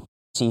who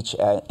teach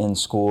in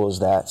schools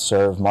that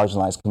serve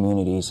marginalized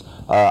communities,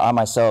 I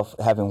myself,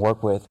 having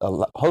worked with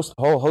a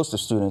whole host of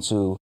students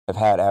who have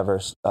had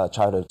adverse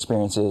childhood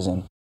experiences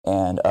and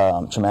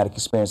traumatic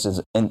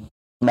experiences in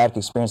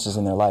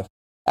their life,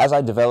 as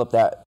I develop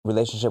that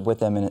relationship with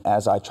them and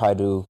as I try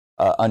to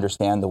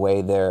understand the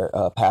way their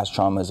past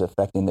trauma is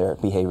affecting their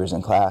behaviors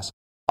in class,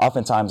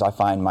 oftentimes I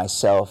find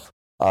myself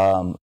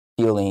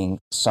feeling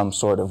some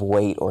sort of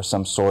weight or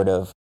some sort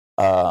of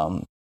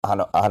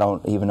I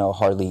don't even know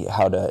hardly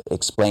how to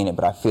explain it,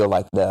 but I feel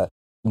like the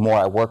more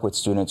I work with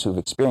students who've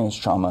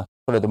experienced trauma,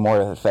 sort of the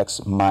more it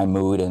affects my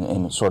mood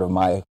and sort of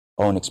my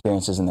own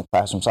experiences in the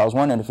classroom. So I was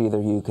wondering if either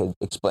of you could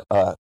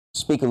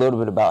speak a little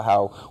bit about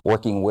how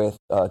working with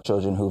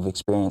children who've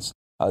experienced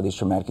these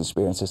traumatic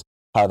experiences,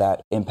 how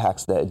that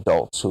impacts the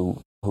adults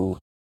who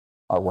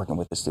are working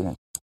with the students.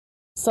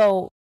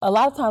 So a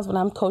lot of times when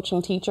I'm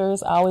coaching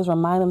teachers, I always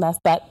remind them that's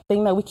that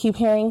thing that we keep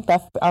hearing,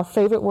 that's our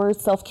favorite word,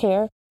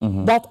 self-care.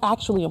 Mm-hmm. That's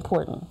actually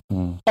important.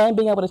 Mm-hmm. And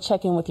being able to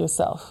check in with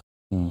yourself.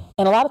 Mm-hmm.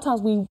 And a lot of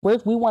times we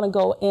want to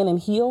go in and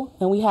heal,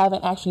 and we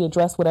haven't actually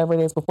addressed whatever it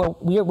is before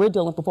we're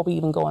dealing with before we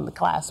even go in the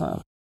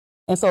classroom.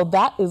 And so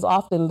that is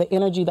often the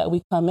energy that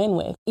we come in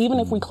with. Even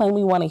if we claim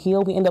we want to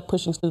heal, we end up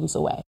pushing students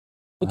away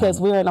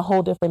because we're in a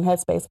whole different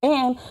headspace.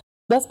 And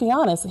let's be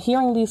honest,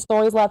 hearing these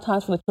stories a lot of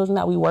times from the children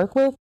that we work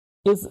with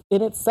is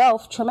in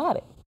itself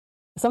traumatic.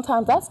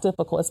 Sometimes that's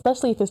difficult,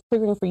 especially if it's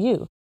triggering for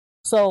you.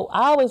 So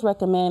I always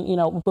recommend,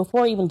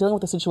 before even dealing with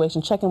the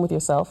situation, check in with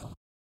yourself.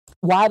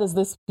 Why does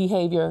this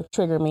behavior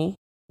trigger me?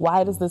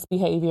 Why does this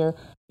behavior,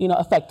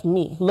 affect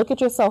me? Look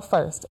at yourself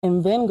first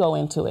and then go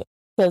into it.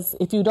 Because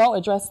if you don't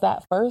address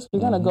that first,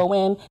 you're going to go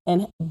in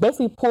and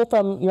basically pull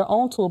from your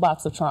own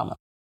toolbox of trauma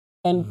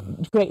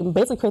and create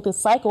this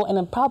cycle. And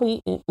then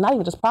probably, not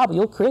even just probably,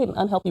 you'll create an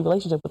unhealthy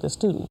relationship with the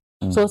student.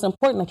 So it's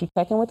important that you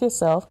check in with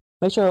yourself.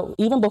 Make sure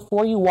even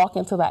before you walk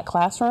into that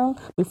classroom,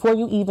 before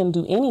you even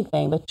do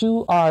anything, that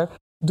you are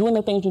doing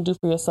the things you do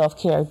for your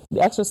self-care,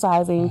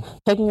 exercising,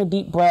 taking your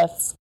deep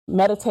breaths,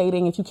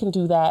 meditating, if you can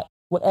do that,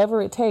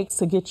 whatever it takes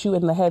to get you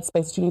in the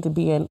headspace that you need to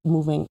be in,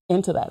 moving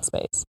into that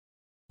space.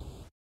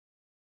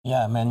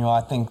 Yeah, Emmanuel,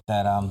 I think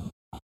that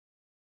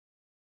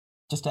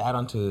just to add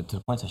on to the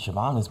points that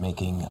Siobhan was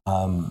making,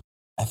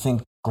 I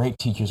think great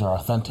teachers are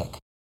authentic.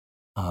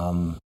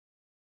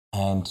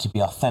 And to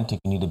be authentic,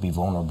 you need to be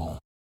vulnerable.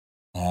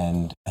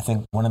 And I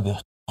think one of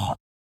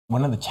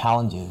the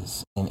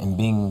challenges in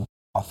being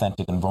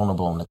authentic and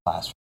vulnerable in the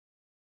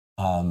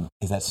classroom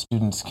is that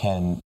students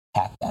can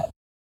attack that,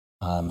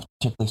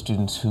 particularly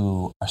students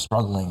who are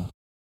struggling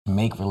to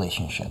make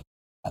relationships.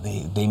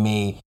 They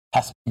may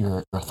test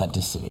your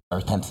authenticity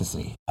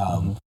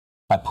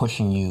by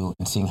pushing you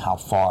and seeing how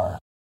far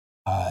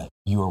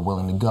you are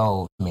willing to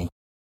go to make.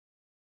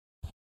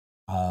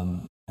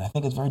 And I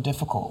think it's very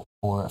difficult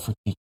for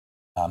teachers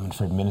and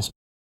for administrators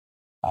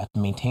to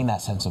maintain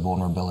that sense of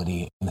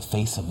vulnerability in the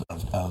face of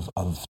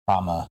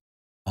trauma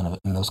and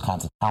those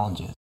kinds of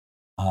challenges.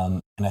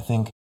 And I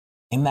think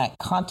in that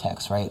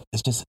context, right,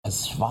 it's just,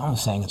 as Siobhan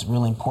was saying, it's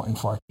really important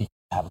for our teachers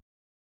to have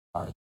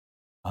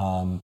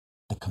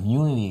the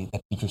community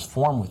that teachers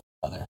form with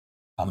each other.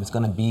 It's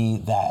going to be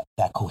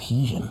that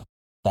cohesion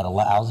that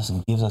allows us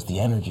and gives us the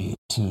energy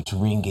to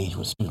re-engage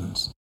with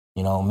students.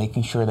 You know,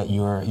 making sure that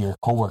your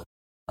coworkers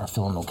are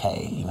feeling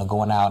okay. You know,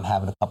 going out and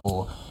having a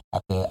couple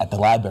at the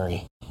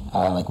library,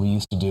 like we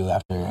used to do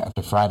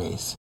after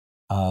Fridays.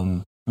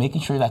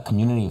 Making sure that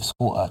community of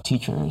school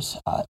teachers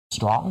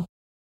strong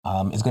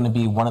is going to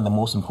be one of the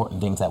most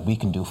important things that we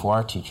can do for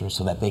our teachers,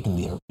 so that they can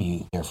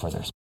be there for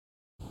their.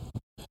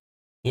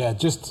 Yeah,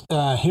 just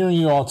hearing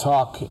you all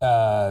talk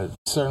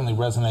certainly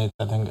resonates,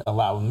 I think, a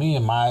lot with me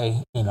and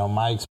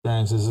my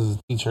experiences as a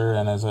teacher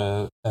and as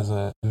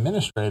a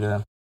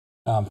administrator.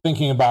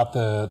 Thinking about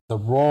the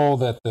role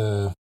that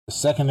the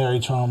secondary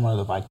trauma,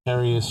 the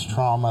vicarious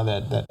trauma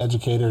that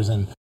educators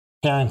and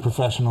caring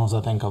professionals,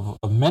 I think, of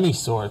many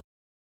sorts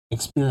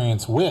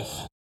experience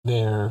with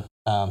their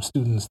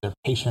students, their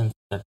patients,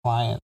 their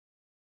clients.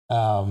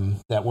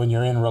 That when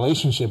you're in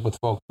relationship with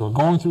folks who are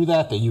going through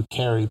that you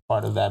carry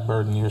part of that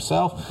burden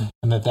yourself,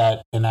 and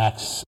that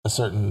enacts a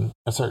certain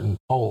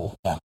toll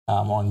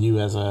on you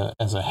as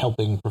a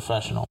helping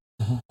professional,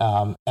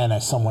 and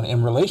as someone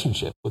in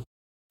relationship with.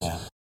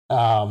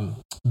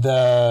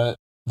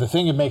 The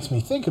thing it makes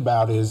me think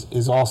about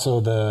is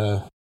also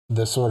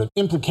the sort of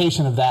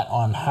implication of that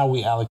on how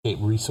we allocate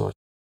resources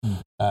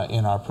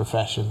in our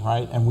profession,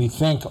 right? And we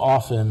think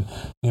often,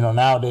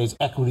 nowadays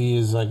equity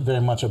is like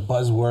very much a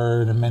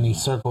buzzword in many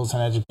circles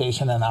in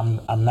education, and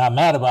I'm not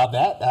mad about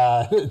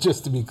that,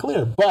 just to be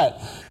clear.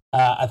 But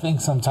I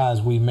think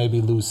sometimes we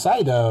maybe lose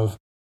sight of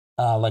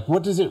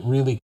what does it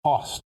really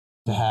cost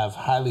to have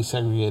highly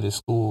segregated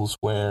schools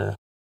where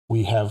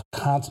we have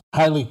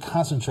highly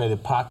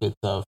concentrated pockets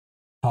of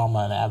trauma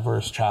and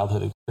adverse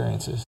childhood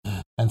experiences.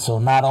 And so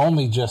not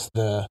only just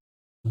the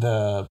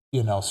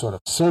sort of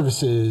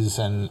services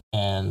and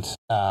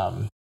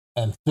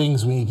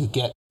things we need to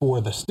get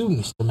for the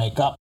students to make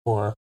up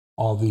for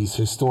all these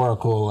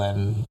historical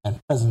and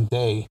present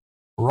day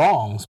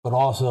wrongs, but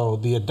also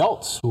the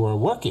adults who are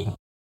working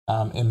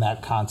in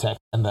that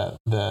context, and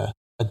the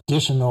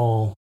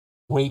additional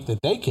weight that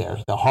they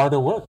carry, the harder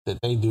work that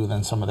they do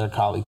than some of their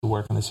colleagues who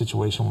work in a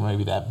situation where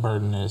maybe that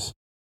burden is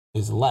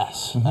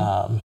less.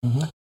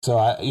 So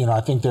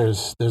I think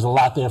there's a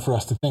lot there for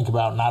us to think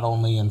about, not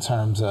only in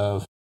terms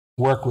of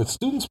work with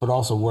students, but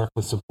also work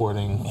with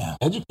supporting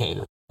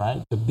educators,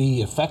 right? To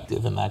be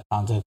effective in that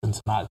context and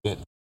to not get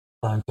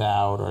burnt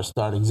out or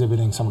start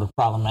exhibiting some of the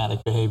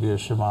problematic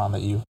behaviors, Siobhan,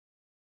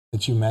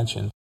 that you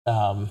mentioned.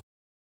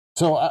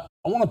 So I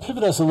want to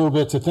pivot us a little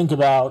bit to think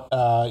about,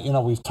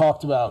 we've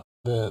talked about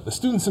the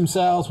students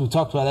themselves, we've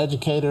talked about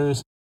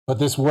educators, but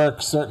this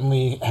work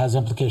certainly has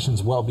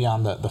implications well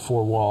beyond the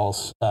four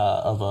walls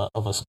of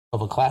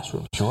a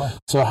classroom. Sure.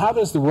 So how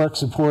does the work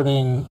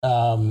supporting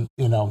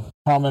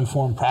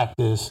trauma-informed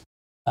practice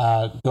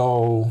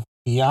go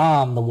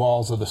beyond the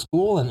walls of the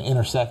school and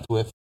intersect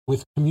with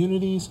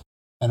communities,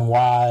 and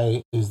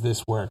why is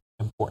this work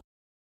important?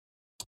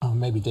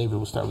 Maybe David,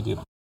 we'll start with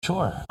you.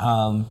 Sure.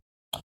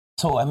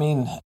 So I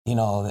mean,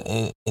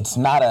 it's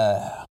not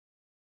a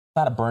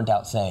burnt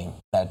out saying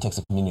that it takes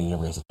a community to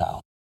raise a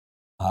child.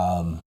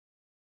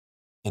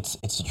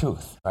 It's the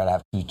truth, right? I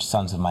have two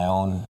sons of my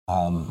own.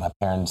 My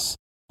parents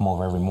come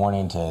over every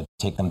morning to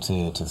take them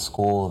to the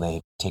school.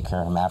 They take care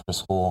of them after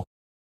school.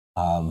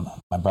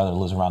 My brother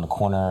lives around the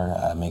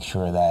corner, make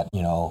sure that,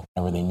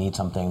 whenever they need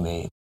something,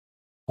 they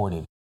support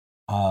it.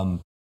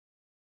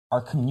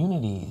 Our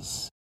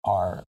communities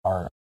are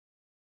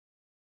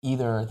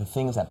either the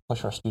things that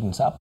push our students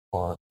up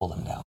or pull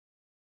them down.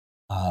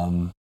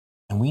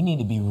 And we need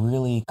to be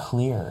really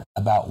clear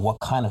about what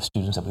kind of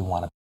students that we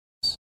want to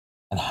produce,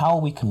 and how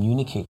we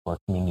communicate to our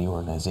community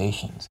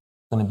organizations is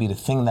going to be the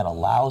thing that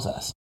allows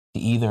us to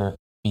either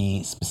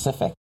be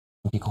specific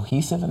and be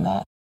cohesive in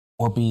that,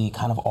 or be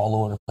kind of all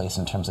over the place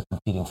in terms of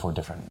competing for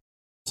different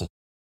situations.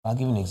 I'll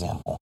give you an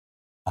example.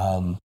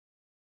 I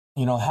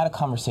had a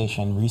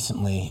conversation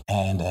recently,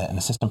 and an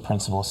assistant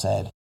principal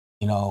said,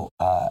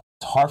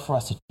 it's hard for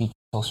us to teach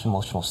social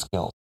emotional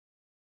skills.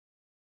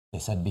 They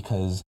said,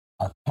 because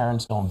our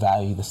parents don't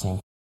value the same.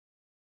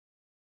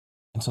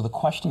 And so the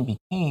question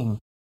became,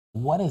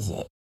 what is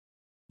it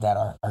that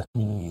our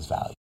communities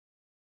value?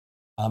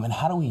 And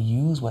how do we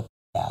use what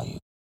they value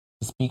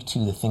to speak to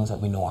the things that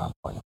we know are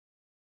important?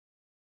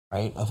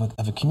 Right?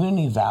 If a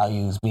community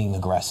values being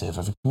aggressive,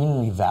 if a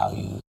community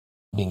values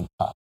being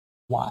tough,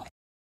 why?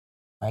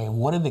 Right?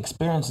 What are the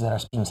experiences that our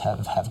students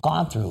have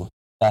gone through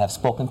that have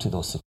spoken to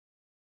those situations?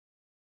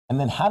 And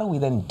then how do we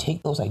then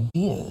take those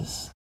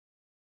ideas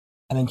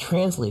and then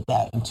translate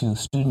that into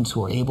students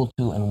who are able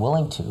to and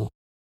willing to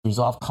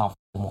resolve conflict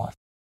more?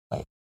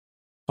 Right?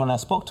 So when I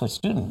spoke to a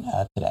student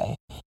today,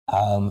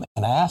 and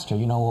I asked her,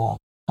 well,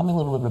 tell me a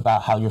little bit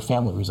about how your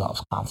family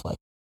resolves conflict.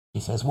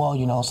 She says,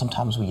 well,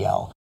 sometimes we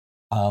yell.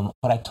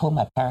 But I told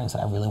my parents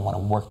that I really want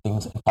to work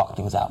things and talk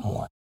things out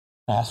more.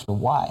 I asked her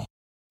why.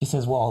 She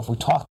says, well, if we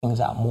talk things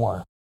out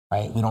more,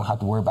 right, we don't have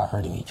to worry about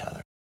hurting each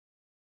other.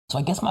 So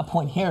I guess my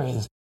point here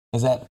is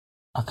that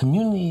our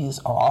communities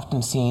are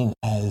often seen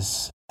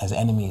as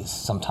enemies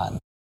sometimes.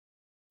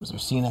 They're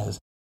seen as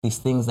these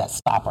things that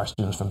stop our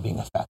students from being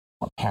effective,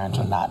 or parents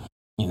are not,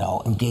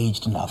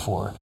 engaged enough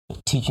or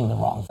teaching the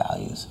wrong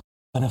values.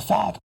 But in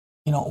fact,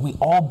 we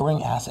all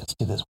bring assets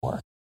to this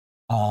work.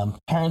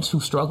 Parents who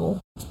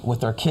struggle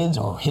with their kids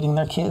or hitting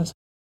their kids,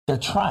 they're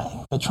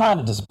trying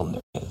to discipline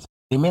their kids.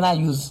 They may not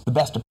use the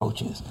best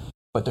approaches,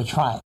 but they're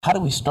trying. How do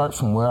we start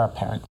from where our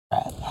parents are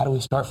at? How do we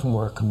start from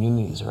where our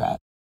communities are at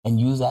and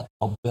use that to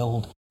help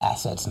build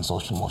assets in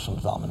social emotional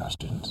development in our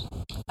students?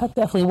 I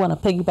definitely want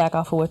to piggyback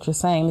off of what you're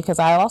saying, because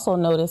I also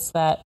noticed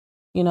that,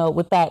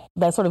 with that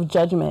sort of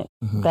judgment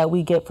that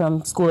we get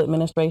from school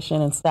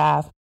administration and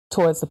staff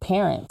towards the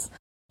parents.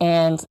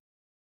 And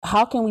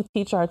how can we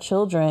teach our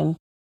children,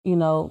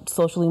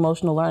 social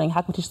emotional learning?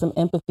 How can we teach them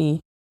empathy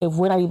if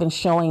we're not even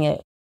showing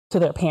it to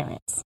their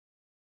parents?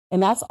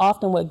 And that's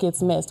often what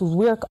gets missed.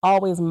 We're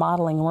always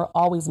modeling, and we're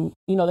always, and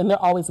they're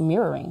always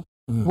mirroring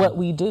what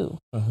we do.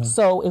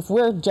 So if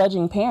we're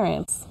judging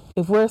parents,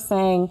 if we're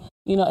saying,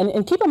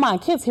 and keep in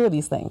mind, kids hear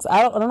these things.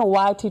 I don't know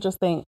why teachers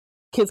think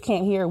kids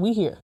can't hear. We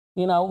hear.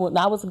 When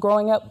I was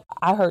growing up,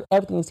 I heard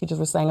everything these teachers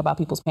were saying about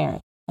people's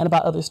parents and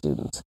about other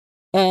students.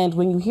 And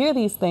when you hear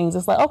these things,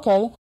 it's like,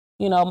 okay,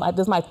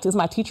 is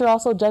my teacher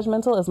also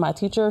judgmental? Is my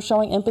teacher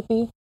showing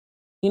empathy?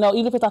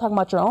 Even if it's not talking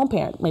about your own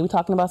parent, maybe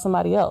talking about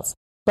somebody else.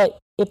 But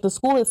if the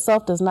school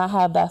itself does not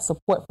have that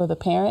support for the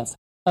parents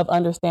of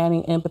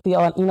understanding empathy,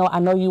 or, I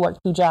know you work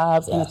 2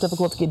 jobs and it's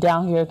difficult to get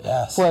down here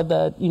for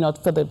the,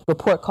 for the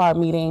report card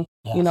meeting,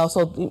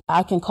 so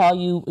I can call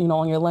you,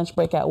 on your lunch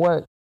break at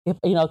work, if,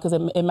 because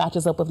it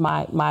matches up with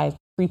my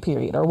free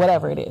period or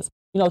whatever it is.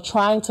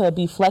 Trying to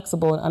be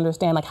flexible and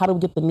understand, like, how do we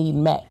get the need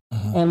met?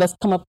 And let's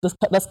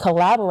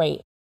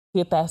collaborate,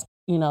 get that,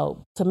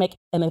 to make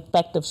an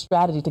effective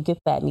strategy to get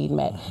that need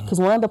met. Because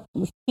one of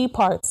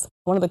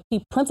the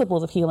key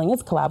principles of healing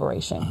is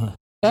collaboration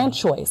and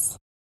choice.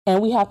 And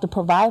we have to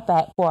provide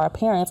that for our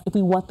parents if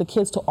we want the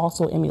kids to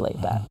also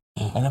emulate that.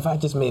 And if I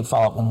just may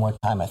follow up one more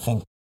time, I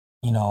think,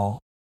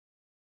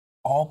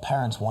 all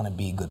parents want to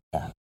be good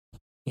parents.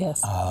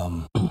 Yes.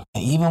 And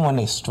even when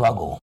they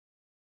struggle,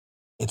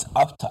 it's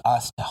up to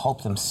us to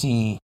help them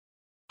see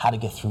how to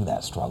get through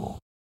that struggle.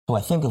 So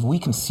I think if we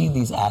can see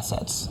these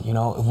assets,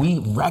 if we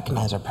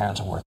recognize our parents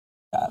are working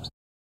jobs,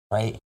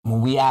 right?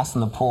 When we ask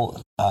them to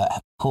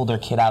pull their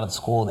kid out of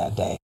school that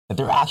day, that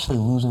they're actually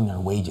losing their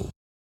wages,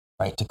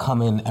 right, to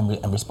come in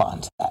and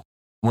respond to that.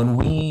 When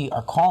we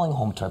are calling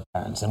home to our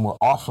parents and we're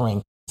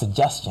offering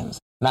suggestions,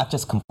 not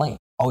just complaints.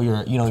 Oh,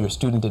 your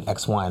student did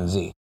X, Y, and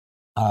Z.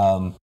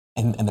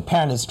 And the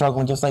parent is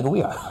struggling just like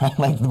we are, right?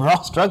 Like, we're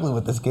all struggling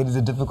with this kid. He's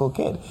a difficult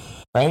kid,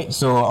 right?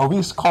 So are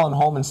we calling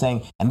home and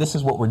saying, and this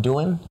is what we're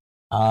doing,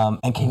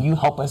 and can you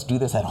help us do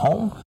this at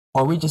home?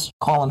 Or are we just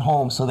calling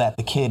home so that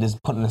the kid is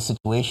put in a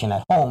situation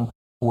at home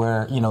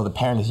where, the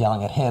parent is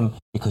yelling at him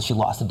because she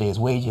lost a day's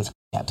wages,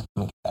 you have to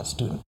come and get that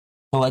student.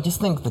 So I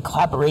just think the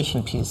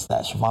collaboration piece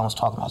that Siobhan was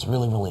talking about is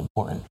really, really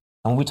important.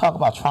 And when we talk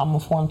about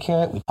trauma-informed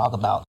care, we talk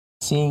about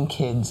seeing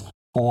kids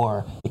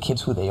for the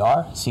kids who they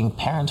are, seeing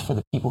parents for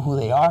the people who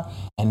they are,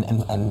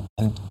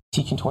 and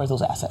teaching towards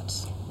those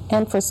assets.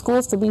 And for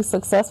schools to be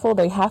successful,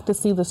 they have to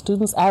see the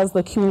students as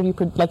the community,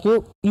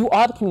 you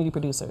are the community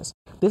producers.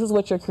 This is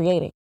what you're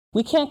creating.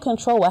 We can't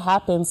control what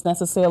happens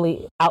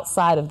necessarily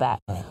outside of that.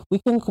 Right.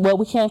 What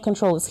we can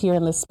control is here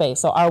in this space.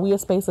 So are we a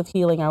space of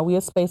healing? Are we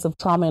a space of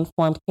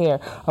trauma-informed care?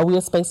 Are we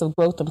a space of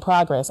growth and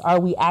progress? Are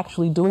we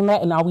actually doing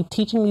that? And are we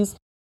teaching this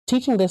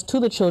to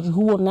the children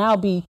who will now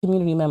be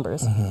community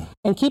members?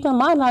 And keep in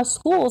mind, in our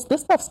schools,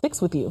 this stuff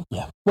sticks with you.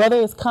 Yeah.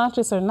 Whether it's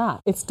conscious or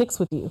not, it sticks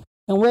with you.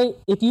 And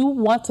if you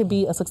want to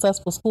be a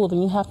successful school,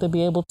 then you have to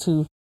be able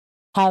to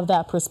have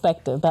that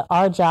perspective that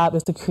our job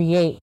is to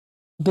create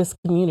this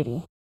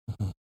community.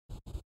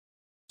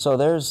 So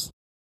there's,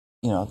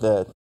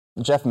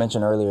 Jeff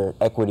mentioned earlier,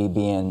 equity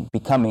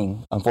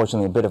becoming,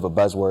 unfortunately, a bit of a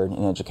buzzword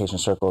in education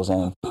circles.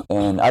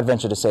 And I'd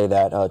venture to say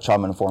that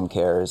trauma-informed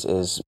care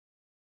is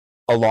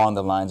along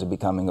the lines of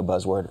becoming a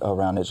buzzword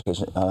around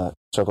education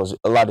circles.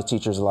 A lot of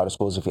teachers, a lot of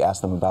schools, if you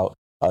ask them about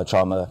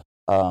trauma,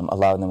 a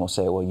lot of them will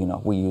say,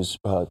 well, we use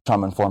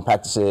trauma-informed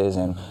practices,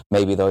 and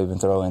maybe they'll even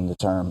throw in the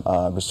term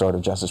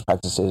restorative justice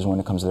practices when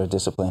it comes to their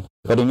discipline.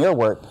 But in your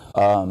work,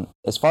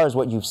 as far as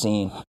what you've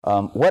seen,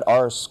 what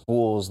are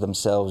schools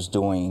themselves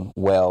doing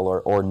well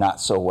or not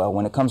so well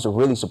when it comes to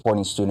really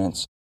supporting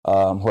students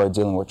who are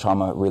dealing with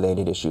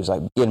trauma-related issues,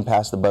 like getting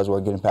past the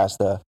buzzword, getting past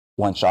the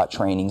one-shot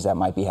trainings that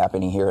might be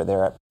happening here or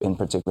there in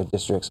particular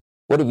districts?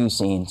 What have you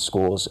seen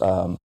schools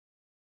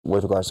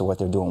with regards to what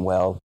they're doing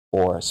well,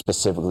 or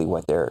specifically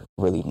what they're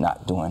really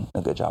not doing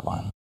a good job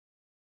on?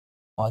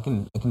 Well, I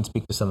can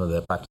speak to some of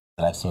the practices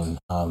that I've seen.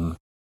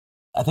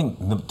 I think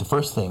the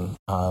first thing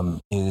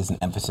is an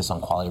emphasis on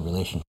quality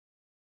relationship.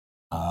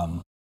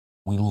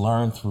 We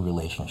learn through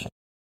relationship,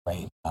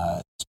 right?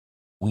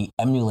 we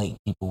emulate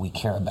people we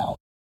care about.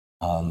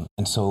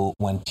 And so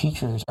when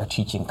teachers are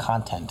teaching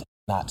content,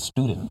 not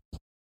students,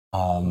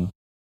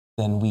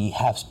 then we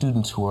have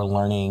students who are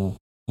learning,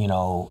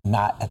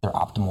 not at their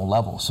optimal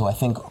level. So I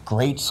think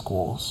great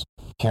schools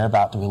care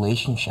about the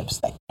relationships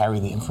that carry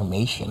the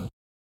information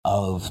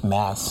of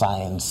math,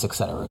 science, et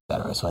cetera, et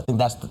cetera. So I think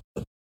that's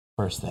the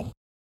first thing.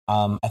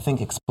 I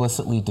think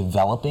explicitly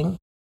developing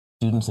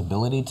students'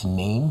 ability to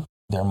name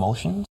their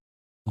emotions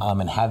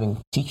and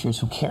having teachers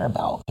who care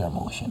about their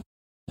emotion.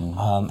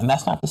 And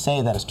that's not to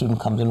say that a student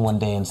comes in one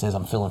day and says,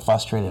 I'm feeling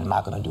frustrated, I'm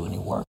not going to do any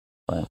work.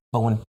 Right. But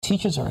when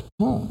teachers are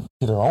attuned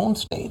to their own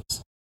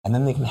states, and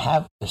then they can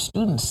have their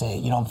students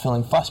say, I'm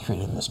feeling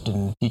frustrated, and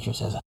the teacher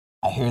says,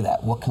 I hear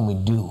that. What can we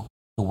do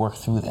to work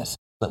through this so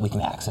that we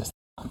can access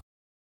them?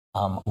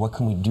 What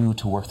can we do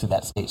to work through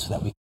that state so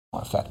that we can be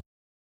more effective?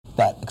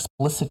 That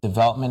explicit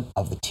development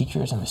of the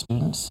teachers and the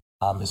students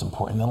is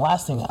important. And the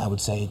last thing I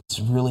would say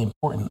is really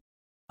important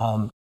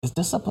is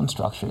discipline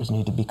structures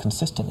need to be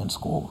consistent in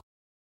school.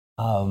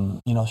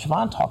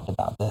 Siobhan talked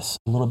about this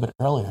a little bit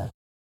earlier.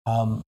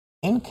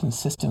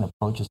 Inconsistent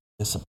approaches to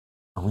discipline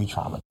are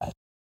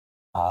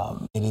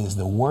re-traumatizing. It is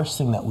the worst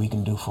thing that we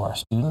can do for our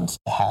students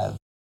to have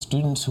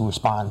students who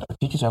respond, or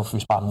teachers who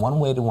respond one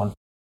way to one,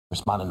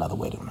 respond another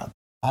way to another.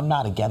 I'm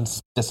not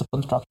against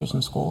discipline structures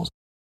in schools.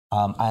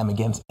 I am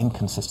against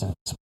inconsistent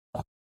discipline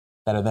structures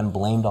that are then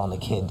blamed on the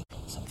kid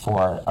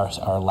for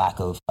our lack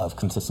of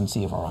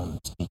consistency of our own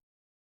speech.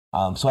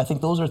 So I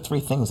think those are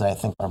three things that I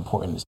think are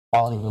important: is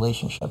quality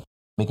relationship,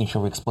 making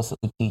sure we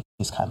explicitly teach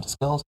these kinds of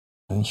skills,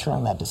 and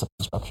ensuring that discipline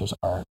structures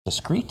are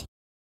discrete,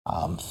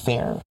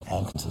 fair,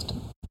 and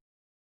consistent.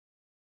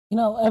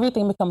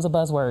 Everything becomes a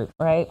buzzword,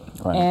 right?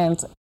 And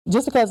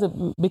just because it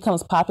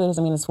becomes popular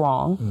doesn't mean it's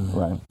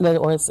wrong, right?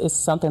 Or it's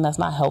something that's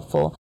not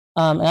helpful.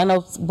 And I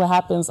know what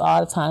happens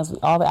all the times.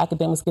 All the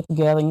academics get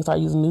together and you start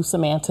using new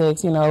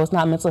semantics. It's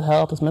not mental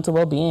health, it's mental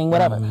well-being,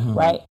 whatever,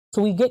 right?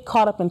 So we get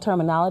caught up in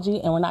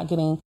terminology, and we're not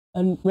getting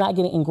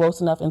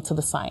engrossed enough into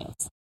the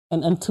science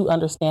and into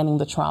understanding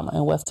the trauma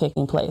and what's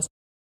taking place.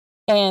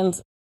 And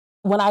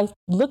when I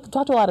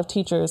talk to a lot of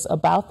teachers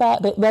about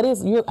that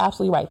is, you're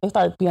absolutely right. They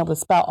start being able to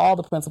spout all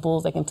the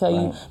principles. They can tell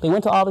you they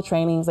went to all the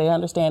trainings, they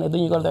understand it.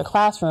 Then you go to their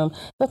classroom.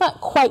 That's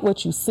not quite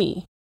what you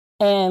see.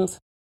 And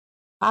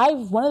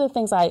one of the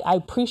things I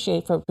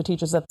appreciate for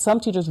teachers, that some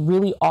teachers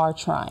really are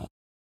trying.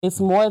 It's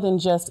more than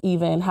just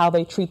even how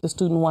they treat the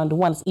student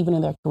one-to-one. It's even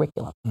in their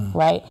curriculum,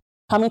 right?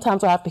 How many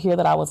times do I have to hear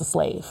that I was a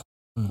slave,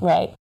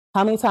 right?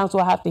 How many times do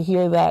I have to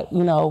hear that,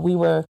 we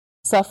were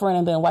suffering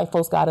and then white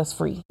folks got us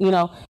free?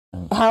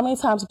 How many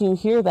times can you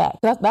hear that?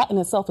 That in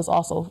itself is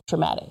also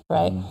traumatic,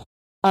 right?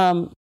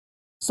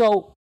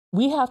 So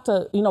we have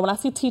to, when I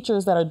see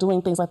teachers that are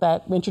doing things like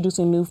that,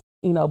 introducing new,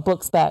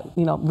 books that,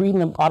 reading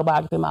the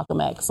autobiography of Malcolm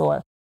X,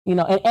 or,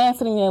 and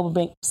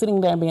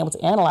sitting there and being able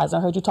to analyze.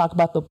 I heard you talk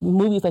about the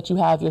movies that you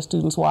have your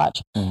students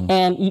watch,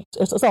 and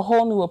it's a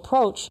whole new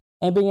approach,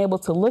 and being able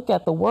to look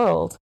at the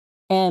world.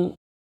 And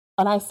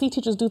I see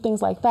teachers do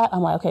things like that.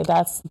 I'm like, okay,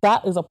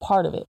 that is a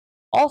part of it.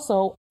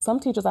 Also, some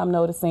teachers I'm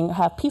noticing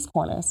have peace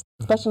corners,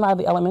 especially in a lot of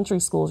the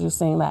elementary schools. You're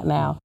seeing that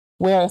now,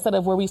 where instead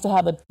of where we used to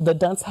have the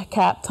dunce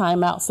cap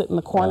timeout sit in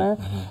the corner,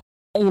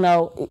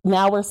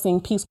 now we're seeing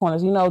peace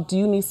corners. Do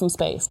you need some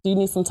space? Do you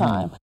need some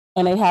time?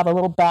 And they have a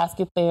little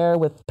basket there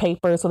with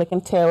paper so they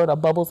can tear it, or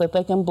bubbles that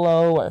they can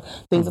blow, or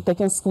things that they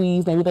can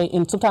squeeze.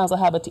 And sometimes they'll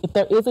have if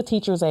there is a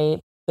teacher's aide,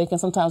 they can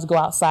sometimes go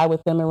outside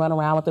with them and run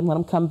around with them, let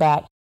them come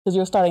back. Because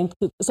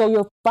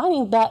you're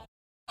finding that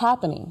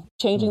happening,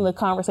 changing the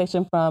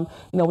conversation from,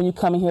 when you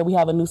come in here, we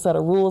have a new set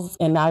of rules,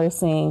 and now you're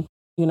saying,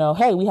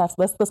 hey,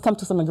 let's come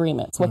to some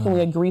agreements. What can we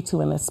agree to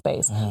in this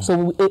space?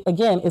 So it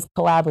again is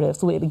collaborative.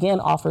 So it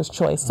again offers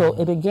choice. So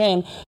it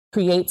again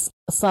creates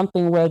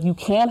something where you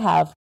can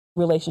have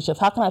relationships.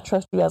 How can I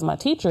trust you as my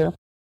teacher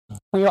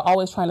when you're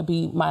always trying to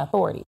be my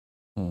authority?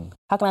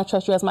 How can I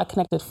trust you as my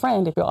connected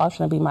friend if you're always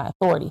trying to be my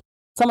authority?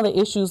 Some of the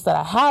issues that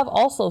I have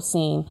also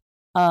seen,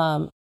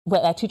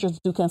 that teachers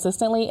do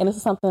consistently, and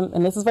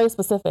this is very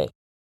specific,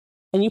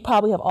 and you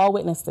probably have all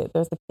witnessed it.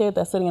 There's the kid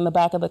that's sitting in the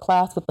back of the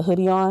class with the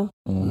hoodie on,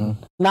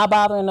 not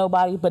bothering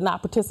nobody, but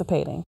not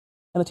participating.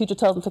 And the teacher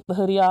tells him to take the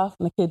hoodie off,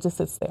 and the kid just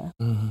sits there.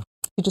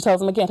 Teacher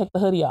tells him again, take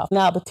the hoodie off.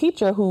 Now, the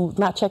teacher who's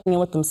not checking in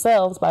with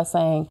themselves by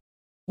saying,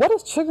 what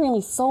is triggering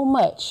me so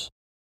much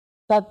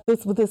that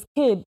with this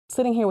kid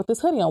sitting here with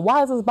this hoodie on?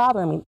 Why is this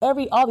bothering me?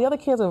 All the other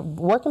kids are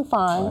working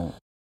fine.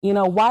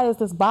 Why is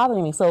this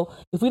bothering me? So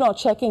if we don't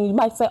check in, you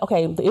might say,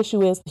 okay, the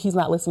issue is he's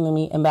not listening to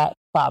me, and that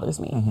bothers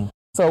me.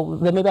 So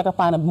then maybe I can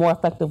find a more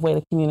effective way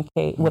to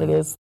communicate what it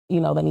is,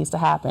 that needs to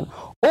happen.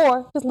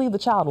 Or just leave the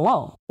child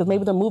alone, because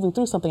maybe they're moving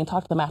through something, and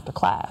talk to them after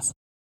class.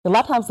 A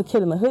lot of times the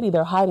kid in the hoodie,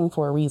 they're hiding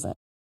for a reason.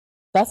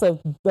 That's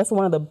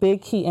one of the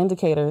big key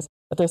indicators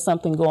that there's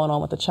something going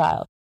on with the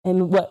child.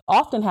 And what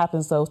often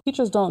happens, though,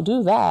 teachers don't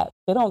do that.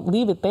 They don't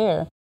leave it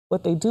there.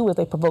 what they do is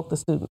they provoke the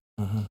student.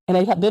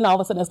 And then all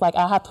of a sudden it's like,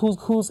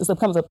 it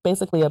becomes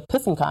basically a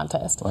pissing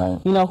contest. Right.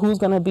 You know, who's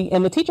going to be,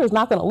 and the teacher is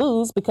not going to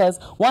lose because,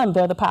 one,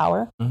 they're the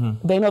power.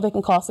 They know they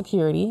can call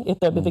security if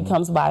it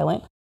becomes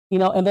violent, you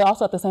know, and they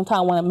also at the same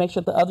time want to make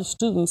sure the other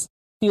students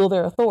feel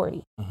their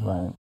authority.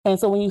 Right. And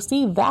so when you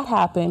see that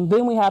happen,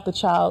 then we have the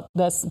child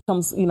that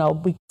becomes, you know,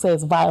 we say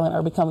it's violent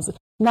or becomes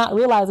not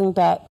realizing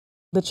that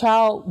the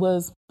child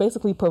was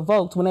basically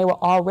provoked when they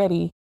were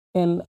already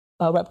in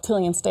a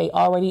reptilian state,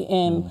 already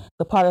in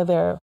the part of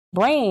their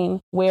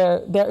brain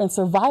where they're in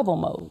survival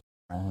mode.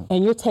 Right.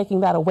 And you're taking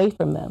that away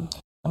from them.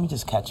 Let me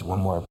just catch one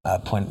more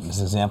point as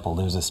an example.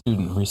 There's a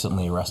student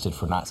recently arrested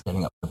for not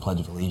standing up for the Pledge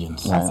of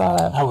Allegiance. I saw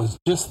that. I was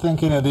just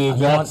thinking of the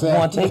exact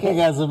same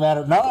thing as a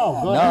matter. No,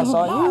 go ahead. it's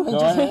all you. Go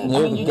ahead.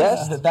 You're the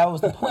guest. That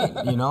was the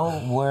point, you know,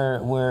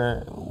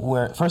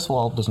 where first of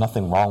all, there's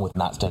nothing wrong with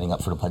not standing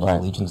up for the Pledge of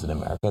Allegiance in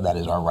America. That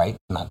is our right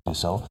not to do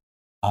so.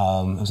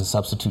 It was a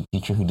substitute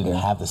teacher who didn't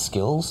have the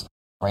skills,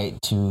 right,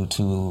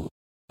 to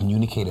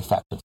communicate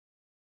effectively.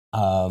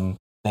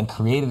 Then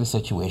created a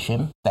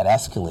situation that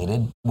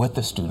escalated with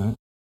the student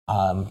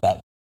that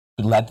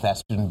led to that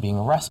student being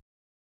arrested.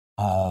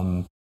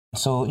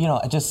 So, you know,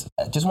 I just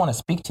want to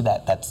speak to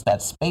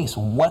that space.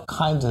 What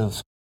kinds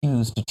of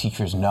cues do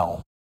teachers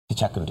know to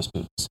check into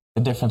students?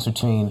 The difference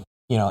between,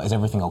 you know, is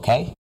everything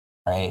okay,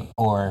 right?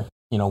 Or,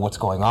 you know, what's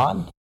going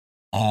on?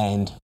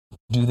 And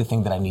do the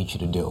thing that I need you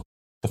to do.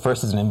 The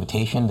first is an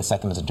invitation. The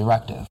second is a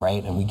directive,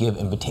 right? And we give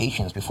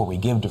invitations before we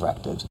give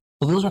directives.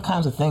 So those are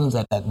kinds of things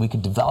that we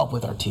could develop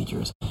with our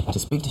teachers to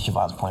speak to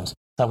Siobhan's points,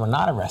 that we're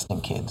not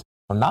arresting kids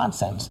for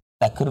nonsense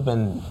that could have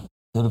been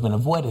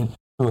avoided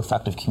through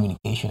effective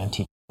communication and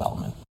teacher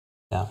development.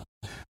 Yeah,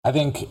 I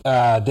think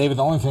David,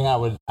 the only thing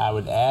I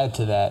would add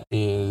to that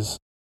is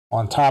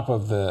on top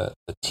of the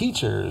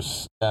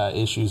teachers'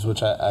 issues,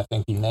 which I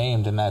think you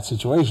named in that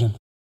situation,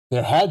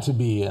 there had to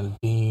be a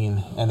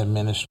dean, an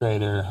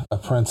administrator, a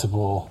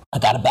principal. I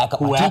got to back up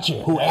my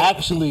teacher. Who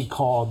actually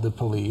called the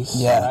police,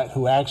 right?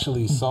 Who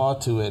actually saw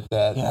to it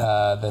that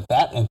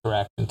that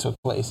interaction took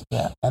place.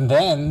 Yeah. And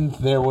then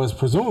there was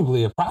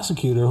presumably a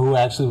prosecutor who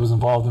actually was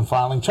involved in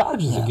filing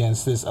charges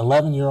against this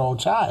 11-year-old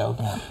child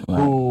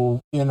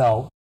who, you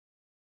know,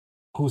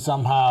 who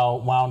somehow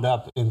wound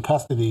up in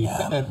custody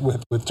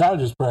with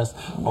charges pressed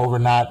over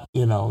not,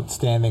 you know,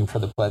 standing for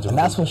the Pledge of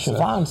Allegiance. And that's what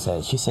Siobhan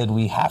said. She said,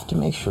 we have to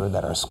make sure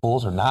that our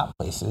schools are not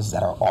places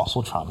that are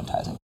also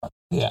traumatizing.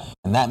 Yeah.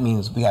 And that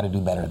means we got to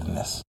do better than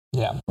this.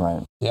 Yeah.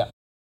 Right. Yeah.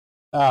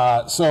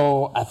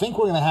 So I think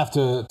we're going to have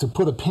to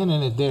put a pin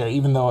in it there,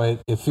 even though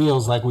it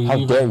feels like we...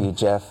 How dare you,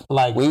 Jeff?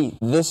 Like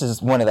this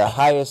is one of the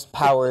highest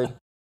powered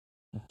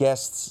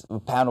guests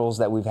panels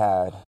that we've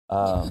had.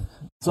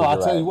 So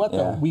I'll tell you what,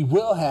 though, we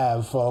will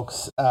have,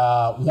 folks,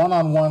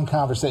 one-on-one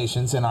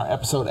conversations in our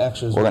episode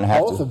extras with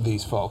both of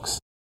these folks,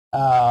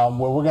 where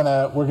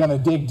we're gonna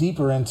dig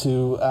deeper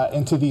into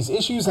these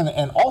issues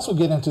and also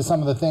get into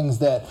some of the things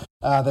that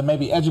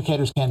maybe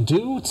educators can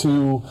do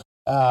to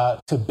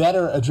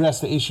better address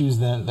the issues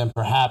than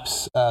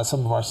perhaps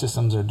some of our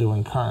systems are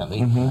doing currently.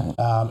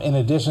 In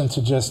addition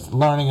to just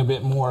learning a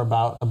bit more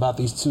about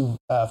these two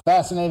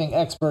fascinating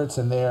experts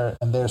and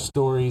their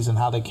stories and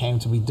how they came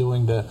to be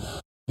doing the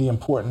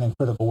important and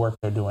critical work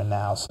they're doing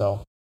now.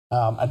 So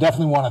I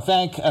definitely want to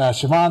thank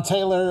Siobhan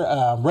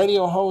Taylor,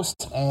 radio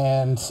host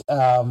and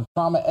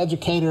trauma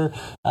educator,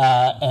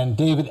 and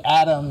David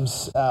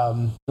Adams,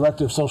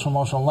 Director of Social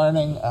Emotional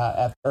Learning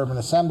at Urban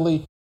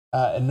Assembly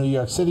in New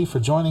York City, for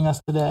joining us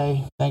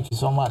today. Thank you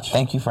so much.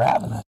 Thank you for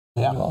having us.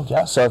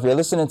 Yeah. So if you're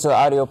listening to the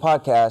audio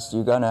podcast,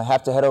 you're going to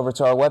have to head over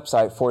to our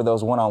website for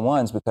those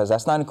one-on-ones, because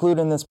that's not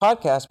included in this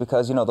podcast,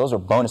 because, you know, those are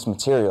bonus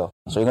material.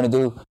 So you're going to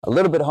do a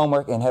little bit of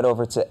homework and head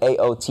over to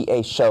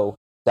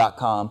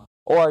aotashow.com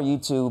or our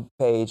YouTube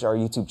page, our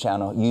YouTube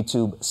channel,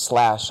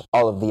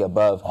 YouTube/all of the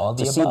above,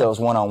 to see those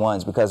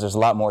one-on-ones, because there's a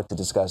lot more to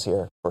discuss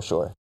here for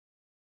sure.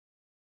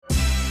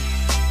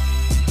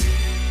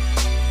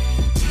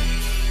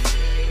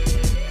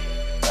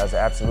 That was an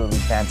absolutely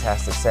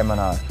fantastic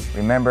seminar.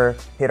 Remember,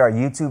 hit our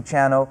YouTube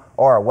channel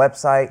or our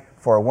website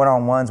for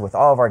one-on-ones with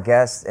all of our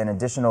guests and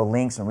additional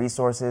links and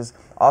resources.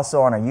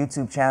 Also on our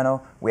YouTube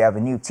channel, we have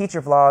a new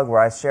teacher vlog where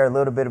I share a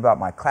little bit about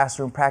my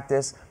classroom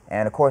practice.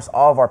 And of course,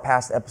 all of our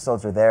past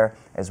episodes are there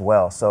as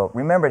well. So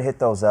remember to hit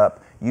those up,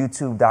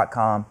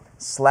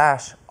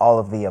 youtube.com/all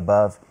of the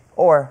above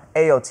or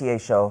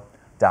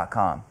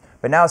aotashow.com.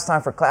 But now it's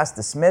time for Class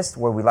Dismissed,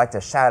 where we like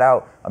to shout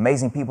out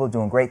amazing people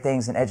doing great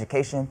things in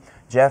education.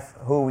 Jeff,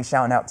 who are we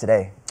shouting out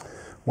today?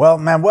 Well,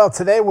 Manuel,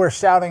 today we're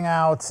shouting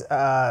out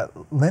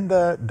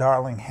Linda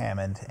Darling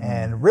Hammond.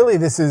 And really,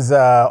 this is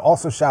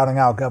also shouting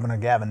out Governor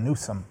Gavin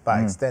Newsom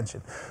by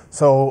extension.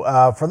 So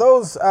for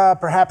those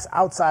perhaps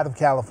outside of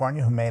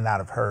California who may not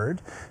have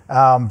heard,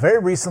 very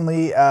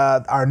recently,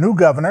 our new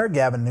governor,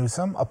 Gavin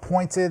Newsom,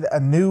 appointed a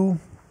new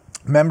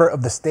member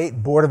of the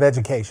State Board of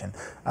Education,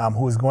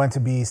 who is going to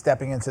be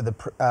stepping into the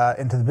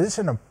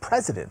position of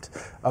president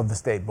of the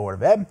State Board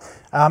of Ed,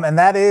 and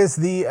that is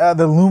the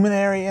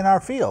luminary in our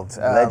field,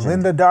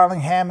 Linda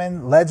Darling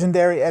Hammond,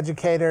 legendary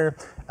educator,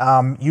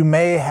 You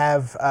may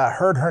have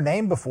heard her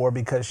name before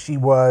because she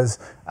was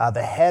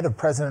the head of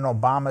President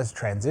Obama's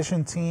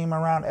transition team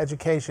around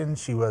education.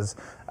 She was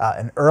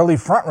an early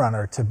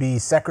frontrunner to be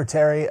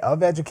Secretary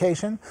of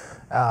Education,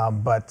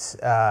 but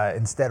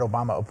instead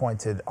Obama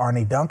appointed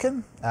Arne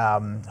Duncan,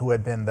 who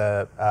had been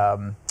the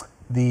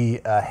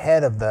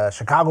head of the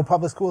Chicago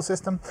public school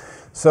system.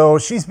 So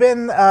she's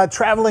been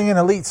traveling in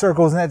elite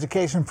circles in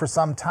education for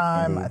some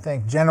time. I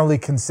think generally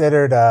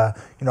considered a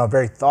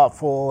very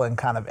thoughtful and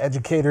kind of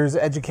educator's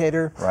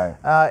educator,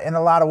 right, in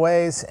a lot of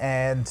ways.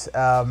 And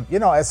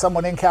as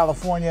someone in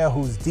California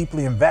who's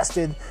deeply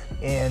invested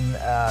in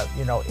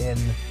in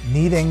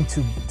needing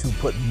to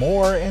put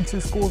more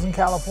into schools in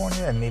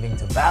California and needing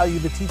to value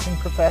the teaching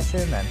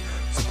profession and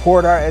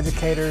support our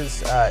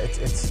educators,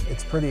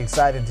 it's pretty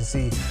exciting to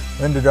see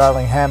Linda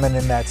Darling Hammond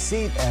in that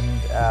seat,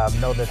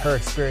 and know that her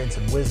experience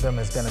and wisdom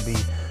is going to be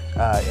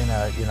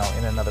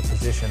in another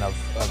position of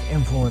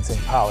influencing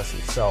policy.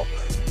 So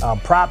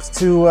props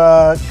to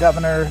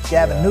Governor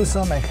Gavin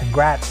Newsom, and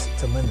congrats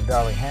to Linda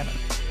Darling Hammond.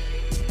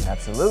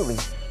 Absolutely.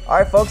 All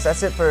right, folks,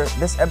 that's it for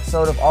this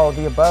episode of All of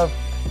the Above.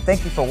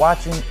 Thank you for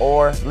watching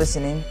or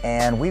listening,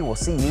 and we will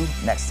see you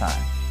next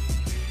time.